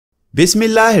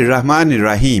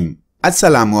बिस्मिल्लाहिर्रहमानिर्रहीम।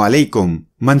 अस्सलामुअलैकुम।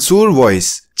 Mansoor voice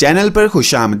channel पर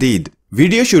खुशामदीद।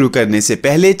 वीडियो शुरू करने से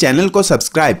पहले चैनल को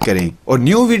सब्सक्राइब करें और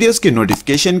न्यू वीडियोस के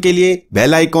नोटिफिकेशन के लिए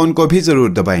बेल आइकॉन को भी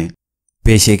जरूर दबाएं।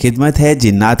 पेशे खिदमत है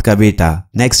जिन्नात का बेटा।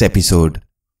 Next episode.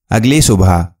 अगली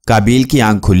सुबह काबील की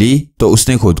आंख खुली तो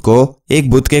उसने खुद को एक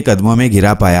बुत के कदमों में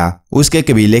गिरा पाया। उसके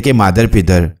कबीले के मादर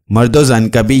पिदर मर्दो जन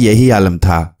का भी यही आलम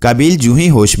था। काबील जूं ही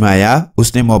होश में आया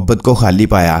उसने मोहब्बत को खाली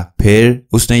पाया। फिर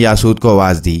उसने यासूत को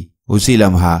आवाज दी। उसी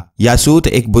लम्हा यासूत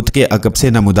एक बुत के अकब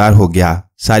से नमूदार हो गया।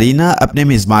 सारीना अपने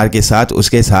मिज़मार के साथ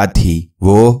उसके साथ थी।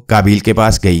 वो काबील के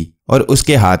पास गई और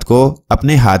उसके हाथ को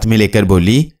अपने हाथ में लेकर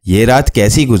बोली, ये रात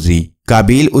कैसी गुजरी?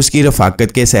 काबील उसकी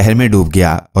रफाकत के सहर में डूब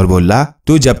गया और बोला,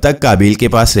 तू जब तक काबील के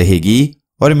पास रहेगी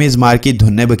और मिज़मार की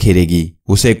धुनें बखेरेगी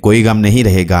उसे कोई गम नहीं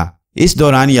रहेगा। इस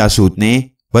दौरान यासूत ने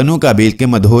बनु काबील के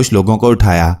मदहोश लोगों को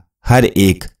उठाया। हर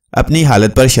एक अपनी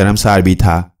हालत पर शर्मसार भी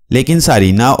था, लेकिन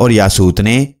सारीना और यासूत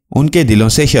ने उनके दिलों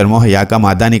से शर्मो हया का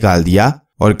मादा निकाल दिया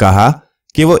और कहा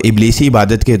कि वो इब्लीसी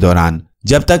इबादत के दौरान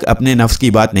जब तक अपने नफ्स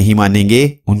की बात नहीं मानेंगे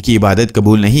उनकी इबादत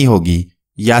कबूल नहीं होगी।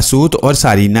 यासूत और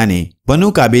सारीना ने बनु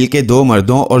काबील के 2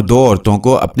 मर्दों और 2 औरतों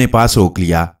को अपने पास रोक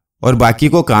लिया और बाकी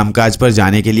को कामकाज पर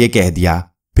जाने के लिए कह दिया।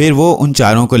 फिर वो उन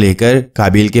चारों को लेकर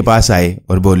काबील के पास आए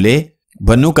और बोले,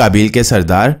 बनु काबील के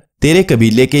सरदार, तेरे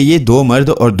कबीले के ये 2 मर्द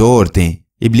और 2 औरतें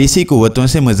इब्लीसी कुव्वतों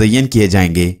से मुज़य्यन किए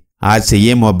जाएंगे। आज से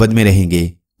ये मोहब्बत में रहेंगे।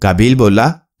 काबील बोला,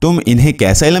 तुम इन्हें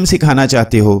कैसा इल्म सिखाना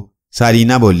चाहते हो?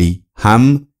 सारीना बोली,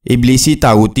 हम इब्लीसी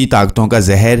तागूती ताकतों का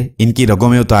जहर इनकी रगों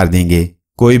में उतार देंगे।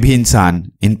 कोई भी इंसान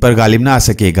इन पर गालिब ना आ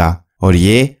सकेगा और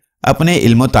ये अपने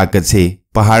इल्म ताकत से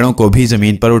पहाड़ों को भी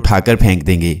जमीन पर उठाकर फेंक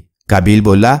देंगे। काबील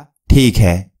बोला, ठीक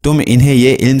है, तुम इन्हें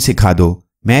ये इल्म सिखा दो।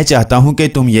 मैं चाहता हूं कि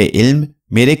तुम ये इल्म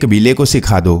मेरे कबीले को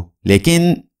सिखा दो।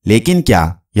 लेकिन क्या?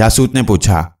 यासूत ने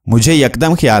पूछा। मुझे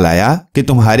यकदम ख्याल आया कि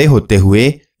तुम्हारे होते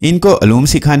हुए इनको अलूम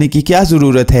सिखाने की क्या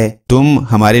जरूरत है? तुम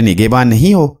हमारे निगहबान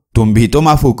नहीं हो? तुम भी तो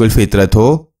माफूकुल फितरत हो।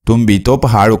 तुम भी तो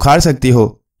पहाड़ उखाड़ सकती हो।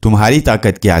 तुम्हारी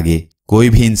ताकत के आगे कोई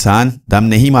भी इंसान दम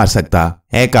नहीं मार सकता।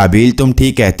 ए काबील, तुम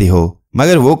ठीक कहते हो,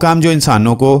 मगर वो काम जो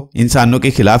इंसानों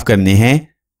के खिलाफ करने हैं,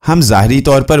 हम ज़ाहरी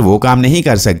तौर पर वो काम नहीं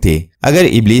कर सकते। अगर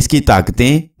इब्लीस की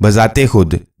ताकतें बजाते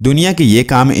खुद दुनिया के ये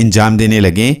काम अंजाम देने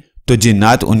लगें तो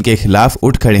जिन्नात उनके खिलाफ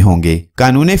उठ खड़े होंगे।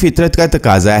 कानून फितरत का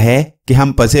तकाजा है कि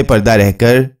हम पसे पर्दा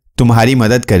रहकर तुम्हारी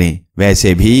मदद करें।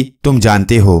 वैसे भी तुम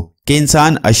जानते हो कि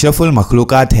इंसान अशरफुल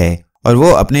मखलूकात है और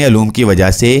वो अपने अलूम की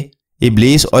वजह से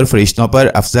इब्लीस और फरिश्तों पर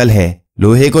अफजल है।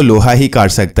 लोहे को लोहा ही काट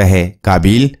सकता है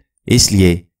काबील,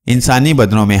 इसलिए इंसानी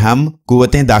बदनों में हम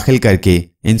कुव्वतें दाखिल करके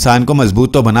इंसान को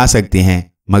मजबूत तो बना सकते हैं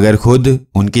मगर खुद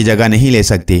उनकी जगह नहीं ले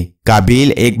सकते।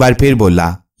 काबील एक बार फिर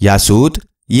बोला, यासूत,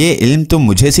 ये इल्म तुम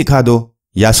मुझे सिखा दो।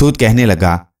 यासूत कहने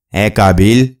लगा, ए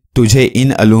काबील, तुझे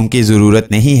इन अलूम की जरूरत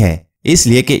नहीं है,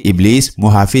 इसलिए कि इब्लीस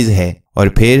मुहाफिज है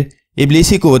और फिर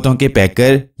इब्लीसी कुव्वतों के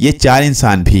पैकर ये 4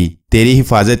 इंसान भी तेरी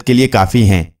हिफाजत के लिए काफी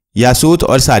हैं। यासूत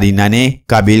और सारीना ने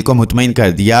काबील को मुतमईन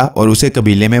कर दिया और उसे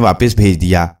कबीले में वापस भेज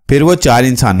दिया। फिर वो 4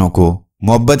 इंसानों को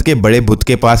मोहब्बत के बड़े बुत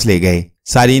के पास ले गए।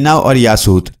 सारीना और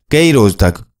यासूत कई रोज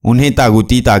तक उन्हें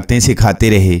तागूती ताकतें सिखाते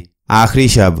रहे। आखिरी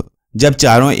शब जब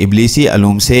चारों इब्लीसी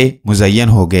अलूम से मुज़य्यन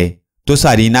हो गए तो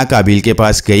सारीना काबील के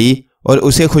पास गई और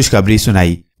उसे खुशखबरी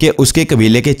सुनाई कि उसके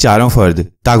कबीले के 4 फर्द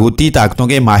तागूती ताकतों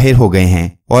के माहिर हो गए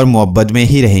हैं और मोहब्बत में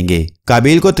ही रहेंगे।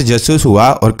 काबील को तजस्सुस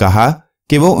हुआ और कहा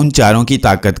कि वो उन 4 की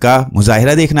ताकत का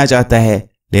मुजाहिरा देखना चाहता है।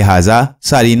 लिहाजा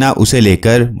सारीना उसे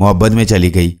लेकर मोहब्बत में चली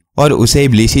गई और उसे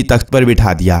इब्लीसी तख्त पर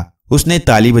बिठा दिया। उसने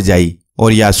ताली बजाई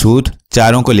और यासूत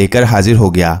 4 को लेकर हाजिर हो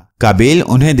गया। काबील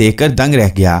उन्हें देखकर दंग रह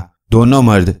गया। दोनों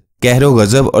मर्द कहरो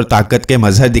गजब और ताकत के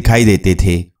मजहर दिखाई देते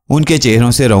थे। उनके चेहरों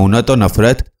से रौनत और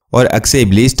नफरत और अक्से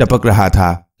इब्लीस टपक रहा था।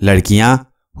 लड़कियां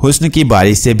हुस्न की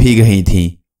बारिश से भीग रही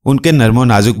थीं। उनके नर्मो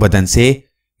नाजुक बदन से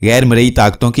गैर मरई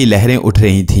ताकतों की लहरें उठ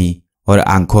रही थीं और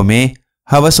आंखों में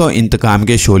हवस और इंतकाम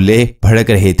के शोले भड़क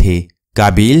रहे थे।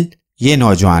 काबील, ये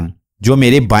नौजवान जो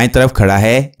मेरे बाएं तरफ खड़ा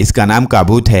है इसका नाम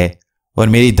काबूत है और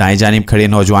मेरी दाएं जानिब खड़े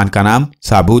नौजवान का नाम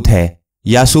साबूत है।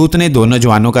 यासूत ने दोनों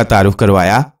जवानों का तारुफ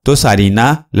करवाया तो सारीना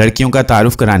लड़कियों का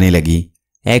तारुफ कराने लगी।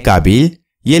 ए काबील,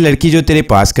 ये लड़की जो तेरे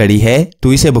पास खड़ी है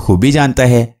तू इसे बखूबी जानता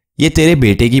है। ये तेरे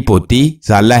बेटे की पोती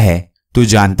ज़ाला है। तू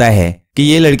जानता है कि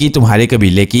ये लड़की तुम्हारे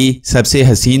कबीले की सबसे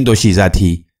हसीन दोशीज़ा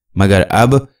थी, मगर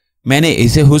अब मैंने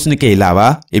इसे हुस्न के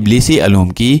अलावा इब्लीसी अलूम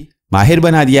की माहिर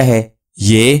बना दिया है।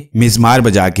 ये मिज़मार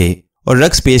बजा के और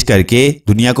रक्स पेश करके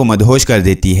दुनिया को मदहोश कर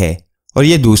देती है। और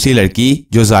ये दूसरी लड़की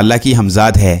जो ज़ाला की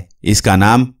हमजाद है इसका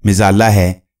नाम मिज़ाला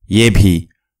है। ये भी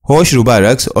होश रुबा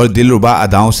रक्स और दिल रुबा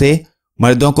अदाओं से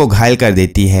मर्दों को घायल कर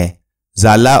देती है।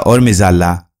 ज़ाला और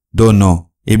मिज़ाला दोनों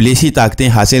इब्लीसी ताकतें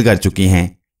हासिल कर चुकी हैं,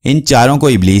 इन चारों को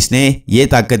इब्लीस ने ये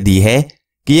ताकत दी है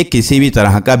कि ये किसी भी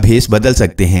तरह का भेष बदल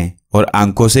सकते हैं और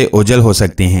आंखों से ओझल हो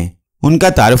सकते हैं। उनका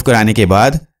तारुफ कराने के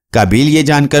बाद काबील ये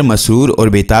जानकर मसरूर और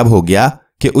बेताब हो गया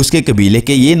कि उसके कबीले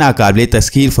के ये नाकाबिले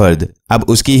तस्खीर फर्द अब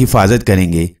उसकी हिफाजत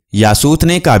करेंगे। यासूत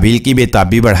ने काबील की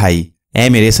बेताबी बढ़ाई। ए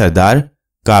मेरे सरदार,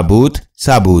 काबूत,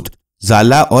 साबूत,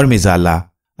 जाला और मिजाला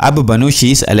अब बनु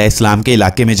शीस अलैहिस्सलाम के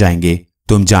इलाके में जाएंगे।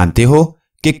 तुम जानते हो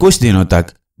कि कुछ दिनों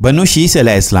तक बनु शीस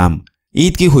अलैहिस्सलाम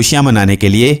ईद की खुशियां मनाने के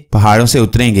लिए पहाड़ों से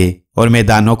उतरेंगे और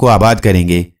मैदानों को आबाद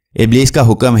करेंगे। इब्लीस का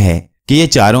हुक्म है कि ये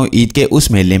चारों ईद के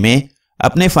उस मेले में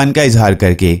अपने फन का इजहार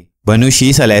करके बनु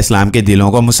शीस अलैहिस्सलाम के दिलों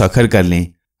को मुसख्खर कर लें।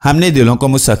 हमने दिलों को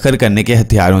मुसख्खर करने के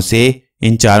हथियारों से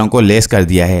इन चारों को लैस कर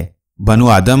दिया है। बनु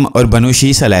आदम और बनु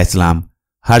शीस अलैहिस्सलाम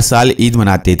हर साल ईद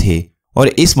मनाते थे और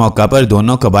इस मौका पर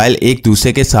दोनों कबाइल एक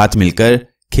दूसरे के साथ मिलकर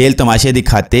खेल तमाशे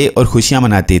दिखाते और खुशियां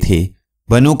मनाते थे।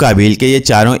 बनु काबील के ये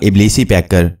चारों इब्लीसी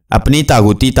पैकर अपनी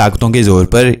तागूती ताकतों के जोर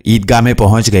पर ईदगाह में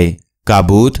पहुंच गए।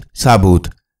 काबूत, साबूत,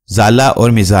 जाला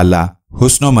और मिजाला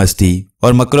हुस्नो मस्ती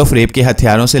और मकरो फरेब के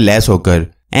हथियारों से लैस होकर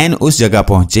ऐन उस जगह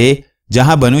पहुंचे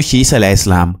जहां बनु शीस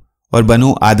अलैहिस्सलाम और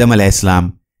बनु आदम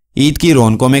अलैहिस्सलाम ईद की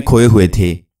रौनकों में खोए हुए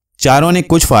थे। चारों ने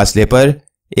कुछ फासले पर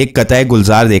एक कताए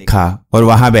गुलजार देखा और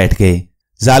वहां बैठ गए।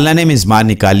 जाला ने मिज़मार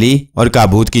निकाली और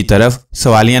काबूत की तरफ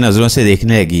सवालिया नजरों से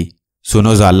देखने लगी।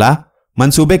 सुनो जाला,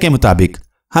 मंसूबे के मुताबिक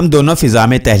हम दोनों फिजा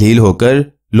में तहलील होकर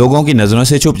लोगों की नजरों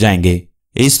से छुप जाएंगे।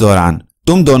 इस दौरान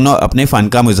तुम दोनों अपने फन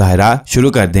का मुजाहरा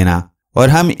शुरू कर देना और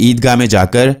हम ईदगाह में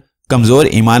जाकर कमजोर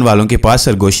ईमान वालों के पास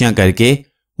सरगोशियां करके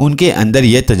उनके अंदर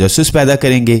यह तजस्सुस पैदा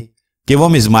करेंगे कि वो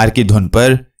मिज़मार की धुन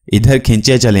पर इधर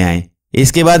खिंचे चले आएं।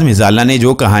 इसके बाद मिजाला ने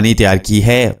जो कहानी तैयार की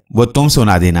है वो तुम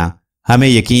सुना देना। हमें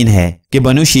यकीन है कि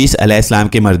बनु शीस अलैहिस्सलाम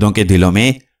के मर्दों के दिलों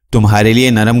में तुम्हारे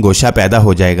लिए नरम गोशा पैदा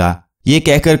हो जाएगा। ये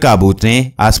कहकर काबूत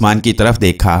ने आसमान की तरफ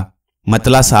देखा।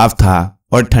 मतला साफ था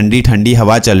और ठंडी ठंडी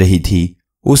हवा चल रही थी।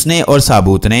 उसने और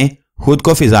साबूत ने खुद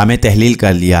को फिजा में तहलील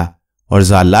कर लिया और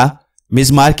जाला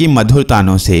मिज़मार की मधुर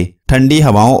तानों से ठंडी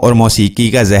हवाओं और मौसीकी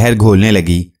का जहर घोलने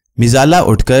लगी। मिजाला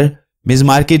उठकर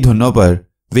मिज़मार की धुनों पर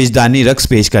विजदानी रक्स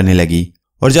पेश करने लगी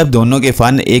और जब दोनों के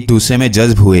फन एक दूसरे में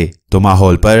जज्ब हुए तो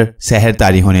माहौल पर सहर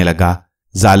तारी होने लगा।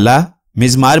 जाला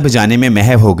मिज़मार बजाने में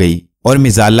महव हो गई और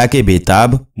मिजाला के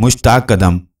बेताब मुश्ताक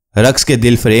कदम रक्स के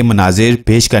दिल फरेब मनाजिर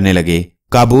पेश करने लगे।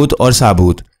 काबूत और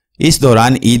साबूत इस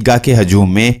दौरान ईदगाह के हजूम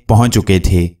में पहुंच चुके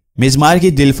थे। मिज़मार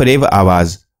की दिल फरेब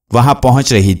आवाज वहां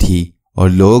पहुंच रही थी और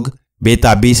लोग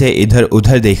बेताबी से इधर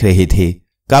उधर देख रहे थे।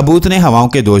 काबूत ने हवाओं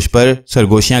के दोष पर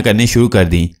सरगोशियां करनी शुरू कर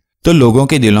दी तो लोगों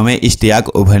के दिलों में इश्तियाक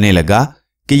उभरने लगा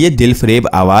कि ये दिल फरेब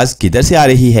आवाज किधर से आ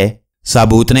रही है।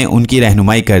 साबूत ने उनकी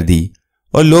रहनुमाई कर दी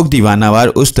और लोग दीवानावार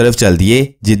उस तरफ चल दिए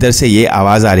जिधर से ये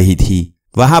आवाज आ रही थी।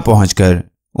 वहां पहुंचकर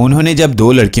उन्होंने जब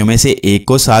दो लड़कियों में से एक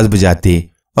को साज बजाते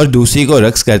और दूसरी को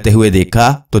रक्स करते हुए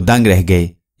देखा तो दंग रह गए।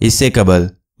 इससे कबल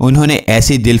उन्होंने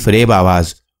ऐसी दिल फरेब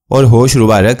आवाज और होश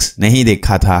रुबा रक्स नहीं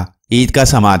देखा था। ईद का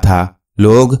समा था।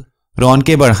 लोग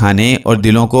रौनकें बढ़ाने और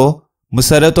दिलों को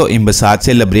मुसरत और इम्बसात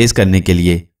से लबरेज करने के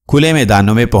लिए खुले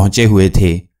मैदानों में पहुंचे हुए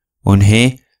थे।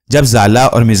 उन्हें जब जाला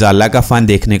और मिजाला का फन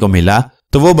देखने को मिला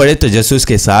तो वो बड़े तजस्सुस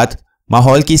के साथ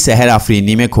माहौल की सहर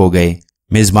आफरीनी में खो गए।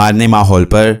 मिज़मार ने माहौल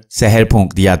पर सहर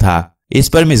फूंक दिया था। इस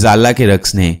पर मिजाला के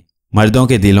रक्स ने मर्दों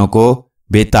के दिलों को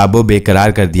बेताबो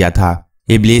बेकरार कर दिया था।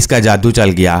 इब्लीस का जादू चल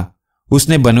गया।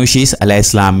 उसने बनु शीस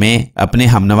अलैहिस्सलाम में अपने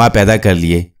हमनवा पैदा कर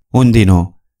लिए। उन दिनों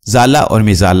जाला और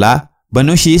मिजाला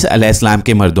बनु शीस अलैहिस्सलाम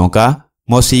के मर्दों का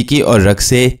मौसीकी और रक्स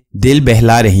से दिल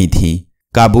बहला रही थीं।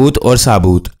 काबूत और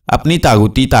साबूत अपनी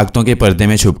तागूती ताकतों के पर्दे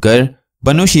में छुपकर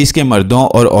बनु शीस के मर्दों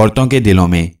और औरतों के दिलों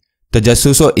में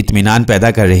तजस्सुस और इत्मीनान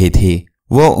पैदा कर रहे थे।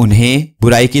 वो उन्हें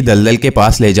बुराई की दलदल के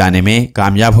पास ले जाने में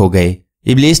कामयाब हो गए।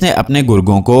 इब्लीस ने अपने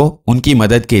गुर्गों को उनकी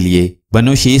मदद के लिए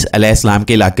बनु शीस अलैहिस्सलाम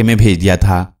के इलाके में भेज दिया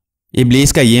था।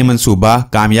 इब्लीस का ये मंसूबा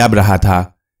कामयाब रहा था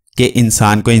कि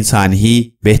इंसान को इंसान ही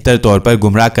बेहतर तौर पर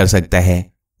गुमराह कर सकता है।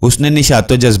 उसने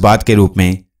निशातो जज्बात के रूप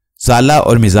में जाला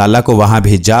और मिजाला को वहां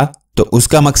भेजा तो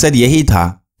उसका मकसद यही था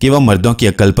कि वह मर्दों की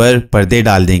अक्ल पर पर्दे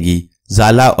डाल देंगी।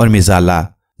 जाला और मिजाला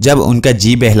जब उनका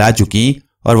जी बहला चुकी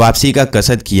और वापसी का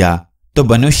कसद किया तो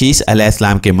बनु शीस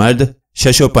अलैहिस्सलाम के मर्द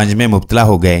शशो पंज में मुब्तला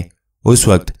हो गए। उस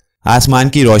वक्त आसमान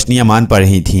की रोशनियां मान पड़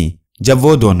रही थीं जब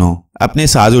वो दोनों अपने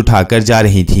साज उठाकर जा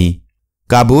रही थीं।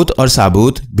 काबूत और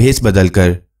साबूत भेस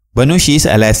बदलकर बनु शीस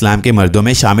अलैहिस्सलाम के मर्दों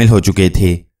में शामिल हो चुके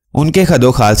थे। उनके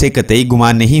खदोखाल से कतई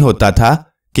गुमान नहीं होता था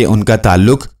कि उनका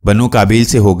ताल्लुक बनु काबील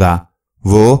से होगा।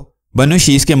 वो बनु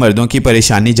शीस के मर्दों की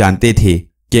परेशानी जानते थे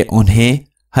कि उन्हें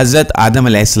हज़रत आदम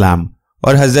अलैहिस्सलाम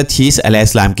और हज़रत शीस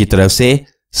अलैहिस्सलाम की तरफ से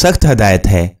सख्त हदायत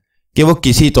है कि वो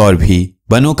किसी तौर भी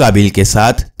बनु काबील के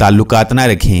साथ ताल्लुकात ना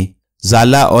रखें।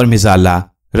 जाला और मिजाला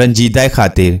रंजीदा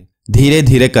खातिर धीरे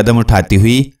धीरे कदम उठाती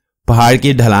हुई पहाड़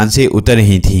की ढलान से उतर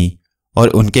रही थीं और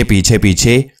उनके पीछे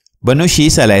पीछे बनु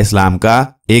शीस अलैहिस्सलाम का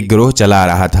एक गिरोह चला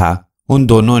रहा था। उन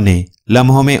दोनों ने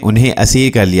लम्हों में उन्हें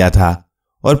असीर कर लिया था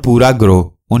और पूरा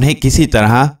गिरोह उन्हें किसी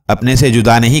तरह अपने से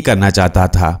जुदा नहीं करना चाहता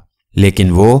था,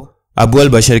 लेकिन वो अबुल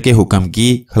बशर के हुक्म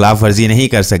की खिलाफ वर्जी नहीं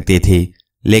कर सकते थे।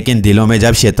 लेकिन दिलों में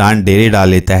जब शैतान डेरे डाल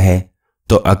लेता है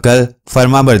तो अकल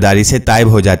फर्मा बरदारी से तायब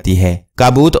हो जाती है।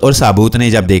 काबूत और साबूत ने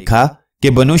जब देखा कि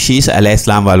बनु शीस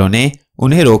अलैहिस्सलाम वालों ने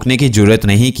उन्हें रोकने की जुर्रत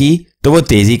नहीं की तो वो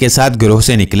तेजी के साथ गिरोह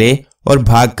से निकले और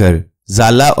भागकर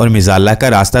जाला और मिजाला का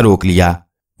रास्ता रोक लिया।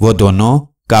 वो दोनों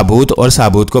काबूत और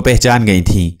साबूत को पहचान गई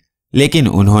थीं, लेकिन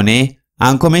उन्होंने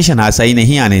आंखों में शनासाई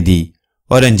नहीं आने दी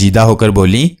और रंजीदा होकर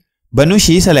बोली, बनु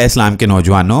शीस अलैहिस्सलाम के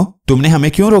नौजवानों, तुमने हमें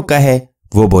क्यों रोका है?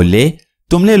 वो बोले,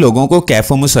 तुमने लोगों को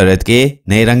कैफ व मुसर्रत के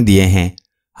नए रंग दिए हैं,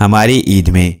 हमारी ईद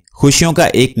में खुशियों का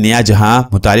एक नया जहां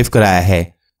मुतारिफ कराया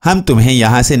है, हम तुम्हें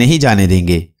यहां से नहीं जाने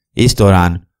देंगे। इस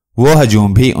दौरान वो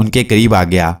हजूम भी उनके करीब आ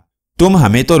गया। तुम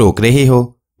हमें तो रोक रहे हो,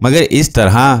 मगर इस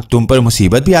तरह तुम पर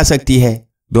मुसीबत भी आ सकती है।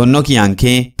 दोनों की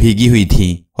आंखें भीगी हुई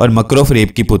थीं और मकरो फरेब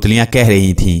की पुतलियां कह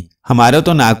रही थीं, हमारा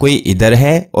तो ना कोई इधर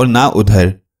है और ना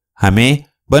उधर। हमें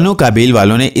बनु काबील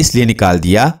वालों ने इसलिए निकाल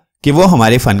दिया कि वो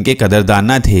हमारे फन के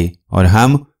कदरदान न थे और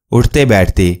हम उठते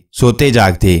बैठते सोते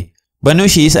जागते बनु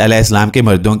शीस अलैहिस्सलाम के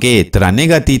मर्दों के तराने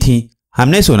गाती थीं।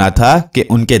 हमने सुना था कि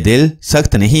उनके दिल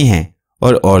सख्त नहीं हैं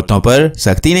और औरतों पर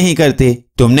सख्ती नहीं करते।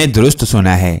 तुमने दुरुस्त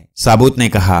सुना है, साबूत ने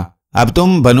कहा। अब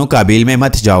तुम बनु काबील में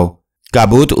मत जाओ।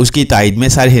 काबूत उसकी तायद में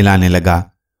सर हिलाने लगा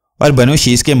और बनु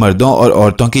शीस के मर्दों और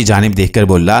औरतों की जानिब देखकर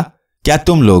बोला, क्या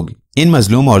तुम लोग इन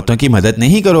मजलूम औरतों की मदद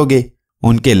नहीं करोगे?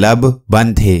 उनके लब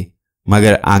बंद थे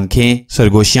मगर आंखें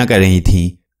सरगोशियां कर रही थीं।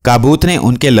 काबूत ने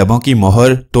उनके लबों की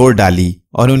मोहर तोड़ डाली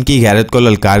और उनकी गैरत को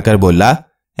ललकार कर बोला,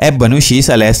 ऐ बनु शीस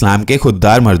अलैहिस्सलाम के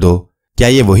खुददार मर्दों, क्या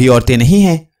ये वही औरतें नहीं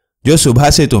हैं जो सुबह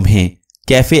से तुम्हें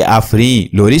कैफे आफरी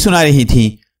लोरी सुना रही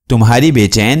थीं? तुम्हारी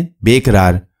बेचैन,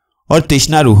 बेकरार और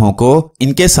तिश्ना रूहों को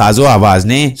इनके साजो आवाज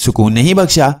ने सुकून नहीं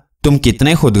बख्शा। तुम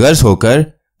कितने खुदगर्ज होकर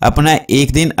अपना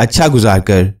एक दिन अच्छा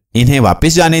गुजारकर इन्हें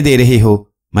वापस जाने दे रहे हो,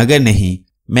 मगर नहीं,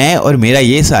 मैं और मेरा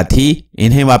ये साथी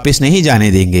इन्हें वापस नहीं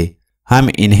जाने देंगे। हम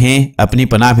इन्हें अपनी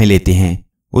पनाह में लेते हैं।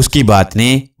 उसकी बात ने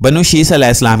बनु शीस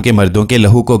अलैहिस्सलाम के मर्दों के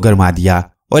लहू को गरमा दिया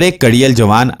और एक कड़ियल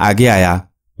जवान आगे आया।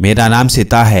 मेरा नाम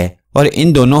सिता है और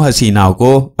इन दोनों हसीनाओं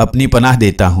को अपनी पनाह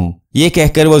देता हूँ। ये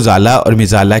कहकर वो जाला और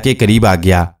मिजाला के करीब आ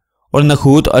गया और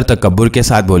नखूत और तकब्बुर के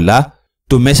साथ बोला,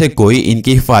 तुम में से कोई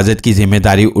इनकी हिफाजत की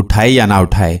जिम्मेदारी उठाए या ना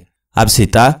उठाए, अब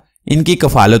सिता इनकी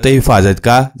कफालत हिफाजत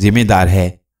का जिम्मेदार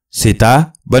है।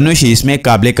 सिता बनु शीस में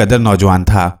काबिल कदर नौजवान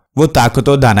था। वो ताकत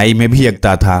और दानाई में भी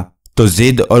यकता था तो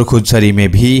जिद और खुदसरी में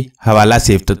भी हवाला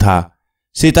सिफ्त था।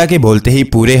 सिता के बोलते ही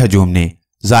पूरे हजूम ने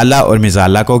जाला और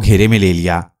मिजाला को घेरे में ले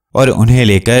लिया और उन्हें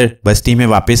लेकर बस्ती में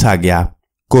वापस आ गया।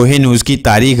 कोहिनूज की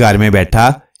तारीख गार में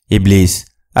बैठा इब्लीस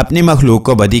अपनी मखलूक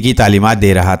को बदी की तालीमात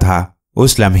दे रहा था।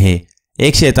 उस लम्हे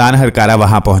एक शैतान हरकारा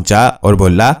वहां पहुंचा और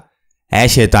बोला, ऐ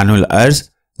शैतानुल अर्ज,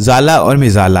 जाला और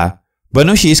मिजाला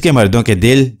बनु शीस के मर्दों के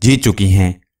दिल जीत चुकी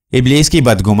हैं। इब्लीस की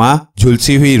बदगुमा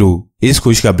झुलसी हुई रूह इस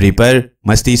खुशखबरी पर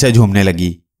मस्ती से झूमने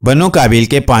लगी। बनु काबील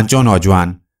के पांचों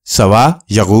नौजवान सवा,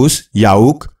 यगूस,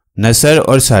 याऊक, नसर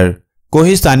और सर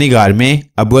कोहिस्तानी गार में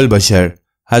अबुल बशर,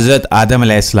 हजरत आदम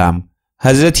अलैहिस्सलाम,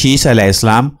 हजरत शीस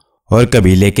अलैहिस्सलाम और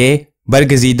कबीले के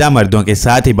बरगजीदा मर्दों के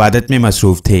साथ इबादत में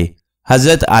मसरूफ थे।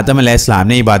 हजरत आदम अलैहिस्सलाम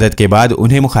ने इबादत के बाद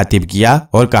उन्हें मुखातिब किया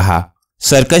और कहा,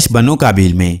 सरकश बनु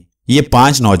काबील में ये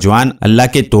 5 नौजवान अल्लाह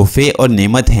के तोहफे और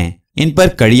नेमत हैं। इन पर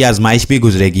कड़ी आजमाइश भी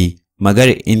गुजरेगी मगर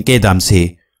इनके दम से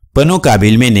बनु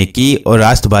काबील में नेकी और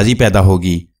रास्तबाजी पैदा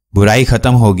होगी, बुराई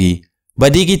खत्म होगी,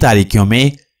 बदी की तारीकियों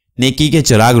में नेकी के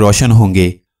चिराग रोशन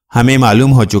होंगे। हमें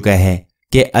मालूम हो चुका है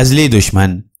कि अजली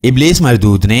दुश्मन इब्लीस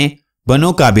मरदूद ने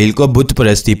बनु काबील को बुत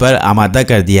परस्ती पर आमादा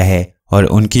कर दिया है और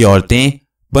उनकी औरतें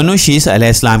बनु शीस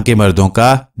अलैहिस्सलाम के मर्दों का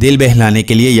दिल बहलाने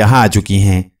के लिए यहाँ आ चुकी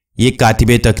हैं। ये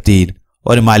कातिबे तकदीर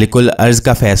और मालिकुल अर्ज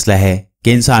का फैसला है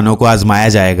कि इंसानों को आजमाया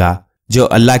जाएगा। जो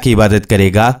अल्लाह की इबादत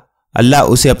करेगा अल्लाह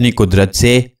उसे अपनी कुदरत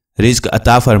से रिज्क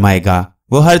अता फरमाएगा।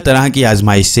 वो हर तरह की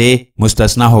आजमाइश से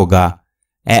मुस्तस्ना होगा।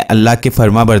 ए अल्लाह के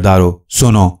फरमा बरदारो,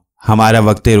 सुनो, हमारा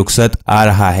वक्त रुखसत आ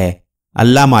रहा है।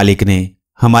 अल्लाह मालिक ने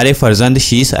हमारे फर्जंद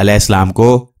शीस अलैहिस्सलाम को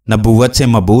नबूवत से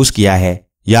मबूस किया है।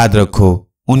 याद रखो,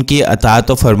 उनकी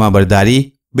अताअत और फरमा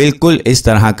बरदारी बिल्कुल इस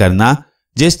तरह करना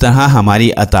जिस तरह हमारी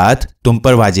अताअत तुम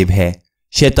पर वाजिब है।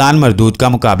 शैतान मरदूद का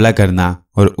मुकाबला करना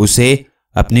और उसे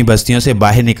अपनी बस्तियों से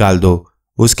बाहर निकाल दो।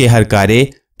 उसके हरकारे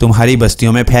तुम्हारी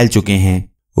बस्तियों में फैल चुके हैं।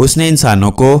 उसने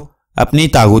इंसानों को अपनी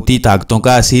तागूती ताकतों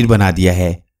का असीर बना दिया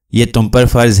है। ये तुम पर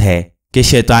फर्ज है کہ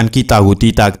شیطان کی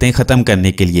طاغوتی طاقتیں ختم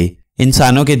کرنے کے لیے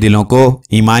انسانوں کے دلوں کو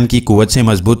ایمان کی قوت سے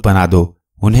مضبوط بنا دو۔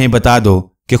 انہیں بتا دو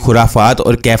کہ خرافات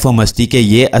اور کیف و مستی کے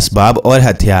یہ اسباب اور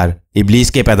ہتھیار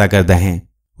ابلیس کے پیدا کردہ ہیں۔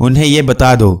 انہیں یہ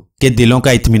بتا دو کہ دلوں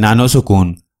کا اطمینان و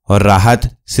سکون اور راحت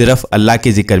صرف اللہ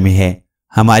کے ذکر میں ہے،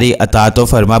 ہماری اطاعت و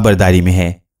فرما برداری میں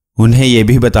ہے۔ انہیں یہ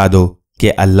بھی بتا دو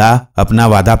کہ اللہ اپنا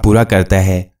وعدہ پورا کرتا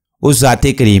ہے۔ اس ذات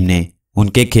کریم نے ان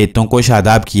کے کھیتوں کو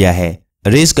شاداب کیا ہے،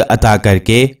 رزق عطا کر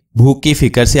کے بھوک کی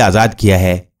فکر سے آزاد کیا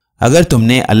ہے۔ اگر تم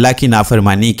نے اللہ کی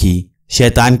نافرمانی کی،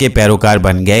 شیطان کے پیروکار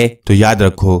بن گئے تو یاد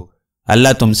رکھو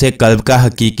اللہ تم سے قلب کا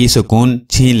حقیقی سکون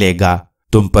چھین لے گا،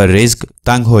 تم پر رزق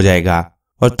تنگ ہو جائے گا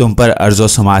اور تم پر ارض و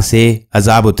سما سے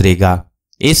عذاب اترے گا۔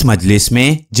 اس مجلس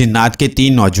میں جنات کے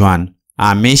 3 نوجوان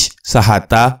عامش،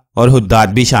 سحاتہ اور حداد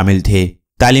بھی شامل تھے۔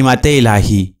 تعلیمات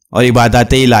الہی اور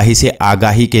عبادات الہی سے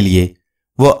آگاہی کے لیے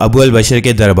وہ ابو البشر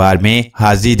کے دربار میں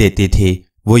حاضری دیتے تھے۔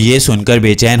 وہ یہ سن کر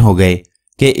بے چین ہو گئے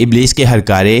کہ ابلیس کے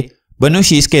ہرکارے بنو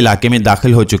شیس کے علاقے میں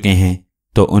داخل ہو چکے ہیں،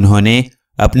 تو انہوں نے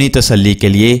اپنی تسلی کے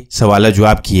لیے سوال و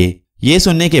جواب کیے۔ یہ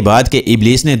سننے کے بعد کہ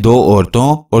ابلیس نے 2 عورتوں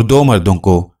اور 2 مردوں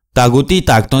کو طاغوتی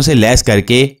طاقتوں سے لیس کر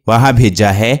کے وہاں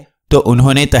بھیجا ہے، تو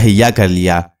انہوں نے تہیہ کر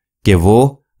لیا کہ وہ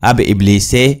اب ابلیس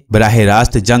سے براہ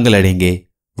راست جنگ لڑیں گے۔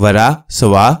 ورا،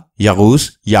 سوا، یغوس،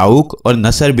 یعوق اور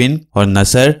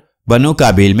نصر بنو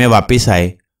کابیل میں واپس آئے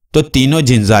تو تینوں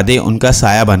جنزادے ان کا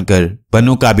سایہ بن کر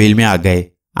بنو کابیل میں آ گئے۔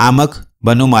 آمک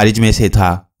بنو مارج میں سے تھا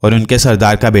اور ان کے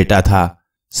سردار کا بیٹا تھا۔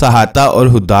 سحاتہ اور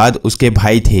حداد اس کے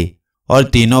بھائی تھے اور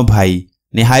تینوں بھائی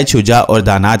نہایت شجاع اور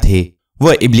دانا تھے۔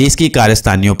 وہ ابلیس کی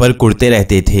کارستانیوں پر کڑتے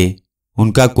رہتے تھے۔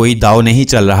 ان کا کوئی داؤ نہیں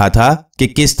چل رہا تھا کہ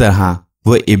کس طرح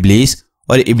وہ ابلیس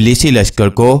اور ابلیسی لشکر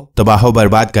کو تباہ و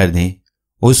برباد کر دیں۔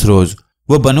 اس روز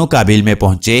وہ بنو کابیل میں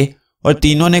پہنچے اور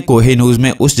تینوں نے کوہ نوز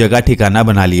میں اس جگہ ٹھکانہ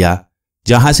بنا لیا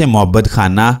جہاں سے محبت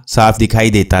خانہ صاف دکھائی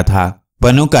دیتا تھا۔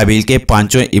 بنو کابیل کے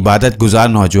 5 عبادت گزار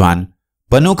نوجوان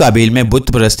بنو کابیل میں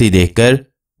بت پرستی دیکھ کر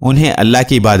انہیں اللہ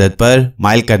کی عبادت پر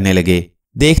مائل کرنے لگے۔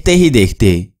 دیکھتے ہی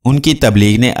دیکھتے ان کی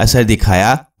تبلیغ نے اثر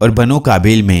دکھایا اور بنو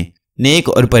کابیل میں نیک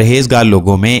اور پرہیزگار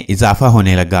لوگوں میں اضافہ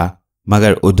ہونے لگا،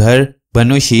 مگر ادھر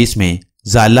بنو شیس میں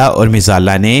زالہ اور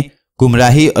مزالہ نے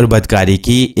گمراہی اور بدکاری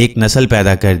کی ایک نسل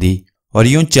پیدا کر دی، اور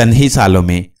یوں چند ہی سالوں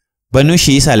میں بنو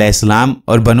شیس علیہ السلام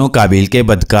اور بنو کابیل کے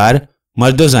بدکار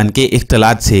مرد و زن کے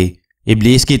اختلاط سے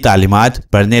ابلیس کی تعلیمات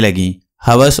بڑھنے لگیں۔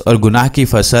 ہوس اور گناہ کی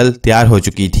فصل تیار ہو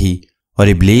چکی تھی اور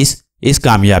ابلیس اس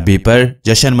کامیابی پر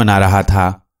جشن منا رہا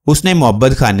تھا۔ اس نے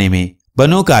محبت خانے میں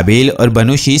بنو کابیل اور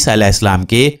بنو شیس علیہ السلام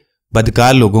کے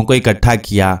بدکار لوگوں کو اکٹھا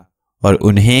کیا اور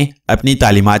انہیں اپنی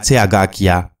تعلیمات سے آگاہ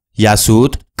کیا۔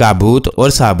 یاسوت، کابوت اور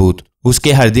سابوت اس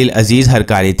کے ہر دل عزیز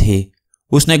ہرکارے تھے۔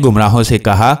 اس نے گمراہوں سے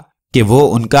کہا کہ وہ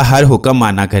ان کا ہر حکم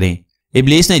مانا کریں۔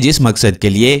 ابلیس نے جس مقصد کے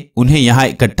لیے انہیں یہاں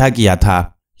اکٹھا کیا تھا،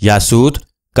 یاسوت،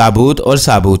 کابوت اور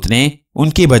سابوت نے ان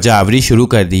کی بجاوری شروع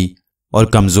کر دی اور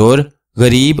کمزور،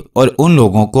 غریب اور ان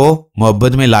لوگوں کو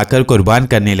محبت میں لا کر قربان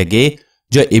کرنے لگے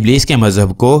جو ابلیس کے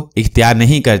مذہب کو اختیار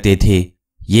نہیں کرتے تھے۔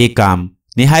 یہ کام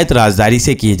نہایت رازداری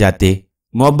سے کیے جاتے۔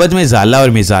 محبت میں زالہ اور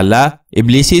مزالہ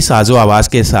ابلیسی ساز و آواز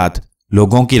کے ساتھ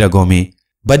لوگوں کی رگوں میں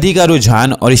بدی کا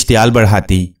رجحان اور اشتعال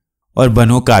بڑھاتی، اور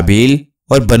بنو کابیل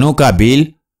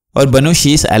اور بنو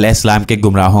شیس علیہ السلام کے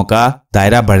گمراہوں کا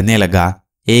دائرہ بڑھنے لگا۔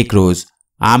 ایک روز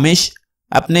عامش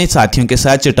اپنے ساتھیوں کے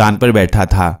ساتھ چٹان پر بیٹھا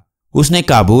تھا۔ اس نے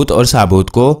کابوت اور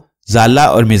سابوت کو زالہ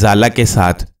اور مزالہ کے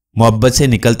ساتھ محبت سے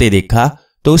نکلتے دیکھا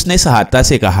تو اس نے سحاتہ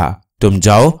سے کہا، تم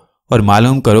جاؤ اور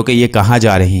معلوم کرو کہ یہ کہاں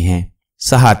جا رہی ہیں۔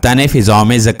 سحاتہ نے فضاؤں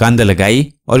میں زکند لگائی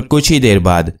اور کچھ ہی دیر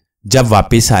بعد جب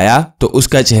واپس آیا تو اس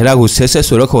کا چہرہ غصے سے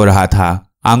سرخ ہو رہا تھا،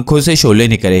 آنکھوں سے شعلے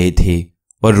نکل رہے تھے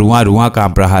اور رواں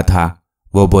کانپ رہا تھا۔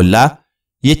 وہ بولا،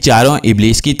 یہ چاروں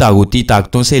ابلیس کی طاغوتی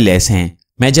طاقتوں سے لیس ہیں۔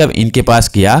 میں جب ان کے پاس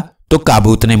گیا تو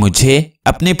کابوت نے مجھے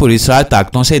اپنے پراسرار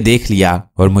طاقتوں سے دیکھ لیا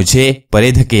اور مجھے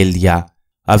پرے دھکیل دیا۔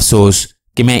 افسوس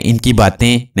کہ میں ان کی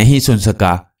باتیں نہیں سن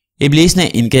سکا۔ ابلیس نے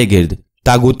ان کے گرد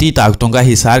طاغوتی طاقتوں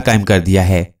کا حصار قائم کر دیا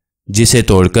ہے جسے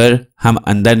توڑ کر ہم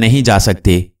اندر نہیں جا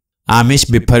سکتے۔ عامش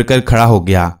بپھر کر کھڑا ہو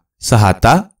گیا۔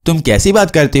 سحاتہ، تم کیسی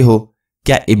بات کرتے ہو؟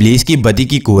 کیا ابلیس کی بدی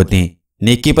کی قوتیں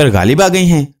نیکی پر غالب آ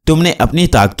گئی ہیں؟ تم نے اپنی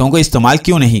طاقتوں کو استعمال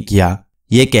کیوں نہیں کیا؟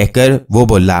 یہ کہہ کر وہ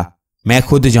بولا، میں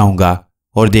خود جاؤں گا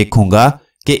اور دیکھوں گا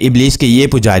کہ ابلیس کے یہ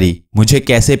پجاری مجھے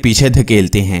کیسے پیچھے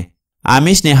دھکیلتے ہیں۔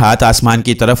 عامش نے ہاتھ آسمان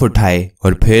کی طرف اٹھائے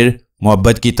اور پھر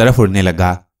محبت کی طرف اڑنے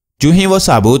لگا۔ جو ہی وہ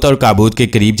سابوت اور کابوت کے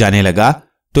قریب جانے لگا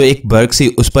تو ایک برق سی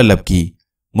اس پر لپکی۔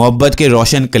 محبت کے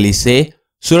روشن کلی سے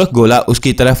سرخ گولا اس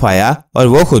کی طرف آیا اور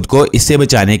وہ خود کو اس سے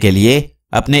بچانے کے لیے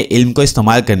اپنے علم کو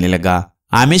استعمال کرنے لگا۔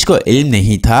 عامش کو علم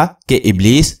نہیں تھا کہ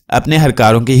ابلیس اپنے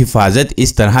ہرکاروں کی حفاظت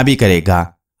اس طرح بھی کرے گا۔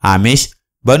 عامش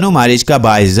बनु मारिज का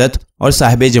बाइज्जत और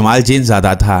साहिब जमाल जिन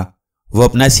ज़्यादा था। वो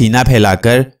अपना सीना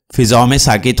फैलाकर फिजाओं में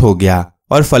साकित हो गया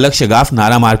और फलक शगाफ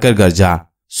नारा मारकर गरजा,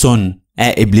 सुन ए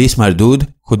इब्लीस मरदूद,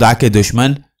 खुदा के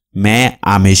दुश्मन, मैं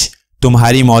आमिश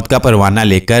तुम्हारी मौत का परवाना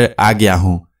लेकर आ गया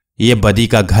हूं। ये बदी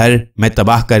का घर मैं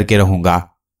तबाह करके रहूंगा।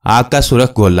 आग का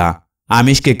सुरख गोला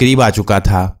आमिश के करीब आ चुका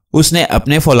था। उसने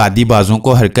अपने फौलादी बाजों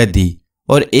को हरकत दी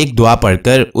और एक दुआ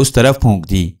पढ़कर उस तरफ फूंक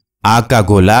दी। आग का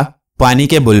गोला पानी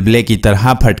के बुलबुले की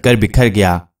तरह फटकर बिखर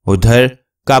गया। उधर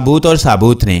काबूत और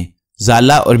साबूत ने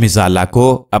जाला और मिजाला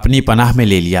को अपनी पनाह में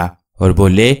ले लिया और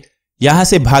बोले, यहां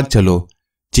से भाग चलो,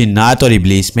 जिन्नात और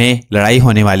इब्लीस में लड़ाई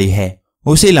होने वाली है।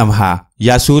 उसी लम्हा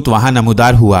यासूत वहां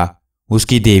नमूदार हुआ।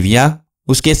 उसकी देवियां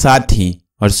उसके साथ थीं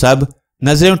और सब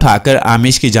नजरें उठाकर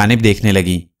आमिश की जानिब देखने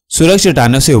लगी। सुरख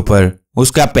चट्टानों से ऊपर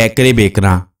उसका पैकरे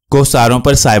बेकरा कोसारों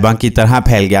पर साहिबा की तरह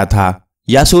फैल गया था।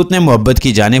 यासूत ने मोहब्बत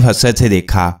की जानिब हसरत से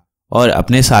देखा और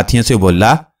अपने साथियों से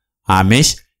बोला,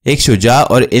 आमिश एक शुजा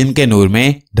और इल्म के नूर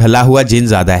में ढला हुआ जिन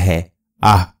ज़्यादा है।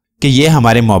 आह कि ये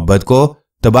हमारे मोहब्बत को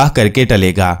तबाह करके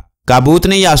टलेगा। काबूत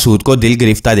ने यासूत को दिल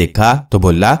गिरफ्ता देखा तो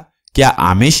बोला, क्या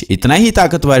आमिश इतना ही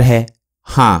ताकतवर है?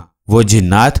 हाँ, वो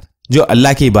जिन्नात जो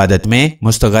अल्लाह की इबादत में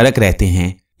मुस्तगरक रहते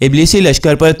हैं, इब्लीसी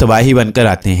लश्कर पर तबाही बनकर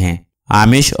आते हैं।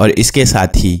 आमिश और इसके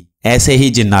साथी ऐसे ही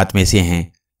जिन्नात में से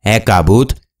हैं। ऐ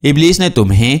काबूत, इब्लीस ने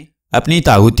तुम्हें अपनी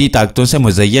तागूती ताकतों से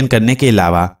मुज़य्यन करने के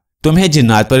अलावा तुम्हें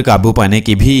जिन्नात पर काबू पाने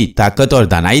की भी ताकत और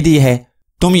दानाई दी है।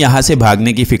 तुम यहां से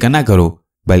भागने की फिक्र न करो,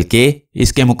 बल्कि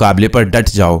इसके मुकाबले पर डट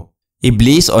जाओ।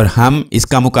 इब्लीस और हम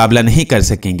इसका मुकाबला नहीं कर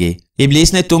सकेंगे।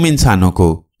 इब्लीस ने तुम इंसानों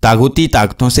को तागूती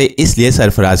ताकतों से इसलिए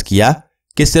सरफराज किया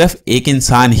कि सिर्फ एक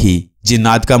इंसान ही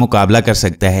जिन्नात का मुकाबला कर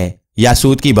सकता है।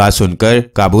 यासूत की बात सुनकर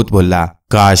काबूत बोला,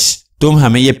 काश तुम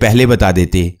हमें ये पहले बता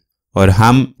देते और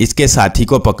हम इसके साथी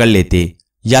को पकड़ लेते।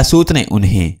 यासूत ने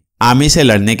उन्हें आमी से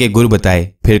लड़ने के गुर बताए।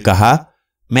 फिर कहा,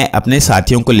 मैं अपने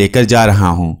साथियों को लेकर जा रहा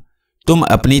हूं। तुम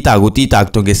अपनी तागूती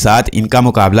ताकतों के साथ इनका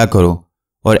मुकाबला करो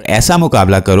और ऐसा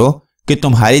मुकाबला करो कि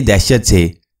तुम्हारी दहशत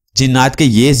से जिन्नात के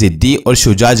ये जिद्दी और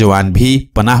शुजा जवान भी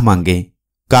पनाह मांगे।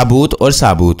 काबूत और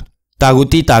साबूत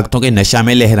तागूती ताकतों के नशा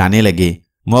में लहराने लगे।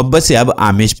 मोहब्बत से अब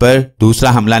आमिश पर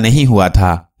दूसरा हमला नहीं हुआ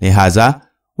था, लिहाजा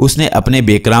उसने अपने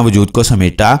बेकरां वजूद को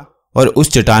समेटा और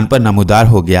उस चट्टान पर नमूदार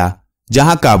हो गया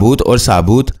जहां काबूत और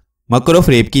साबूत मकरो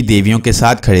फरेब की देवियों के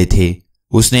साथ खड़े थे।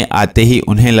 उसने आते ही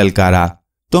उन्हें ललकारा,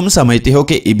 तुम समझते हो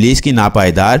कि इब्लीस की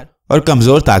नापायदार और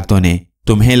कमजोर ताकतों ने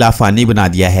तुम्हें लाफानी बना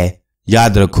दिया है।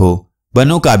 याद रखो,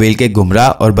 बनु काबिल के गुमराह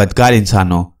और बदकार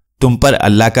इंसानों, तुम पर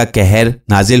अल्लाह का कहर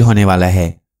नाजिल होने वाला है।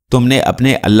 तुमने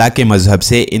अपने अल्लाह के मजहब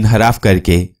से इनहराफ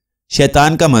करके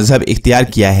शैतान का मजहब इख्तियार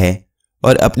किया है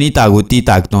और अपनी तागूती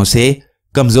ताकतों से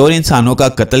कमजोर इंसानों का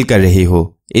कत्ल कर रहे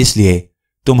हो, इसलिए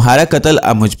तुम्हारा कत्ल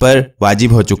अब मुझ पर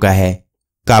वाजिब हो चुका है।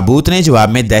 काबूत ने जवाब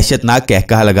में दहशतनाक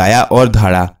कहकहा लगाया और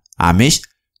धाड़ा, आमिश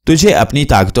तुझे अपनी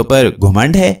ताकतों पर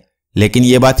घुमंड है, लेकिन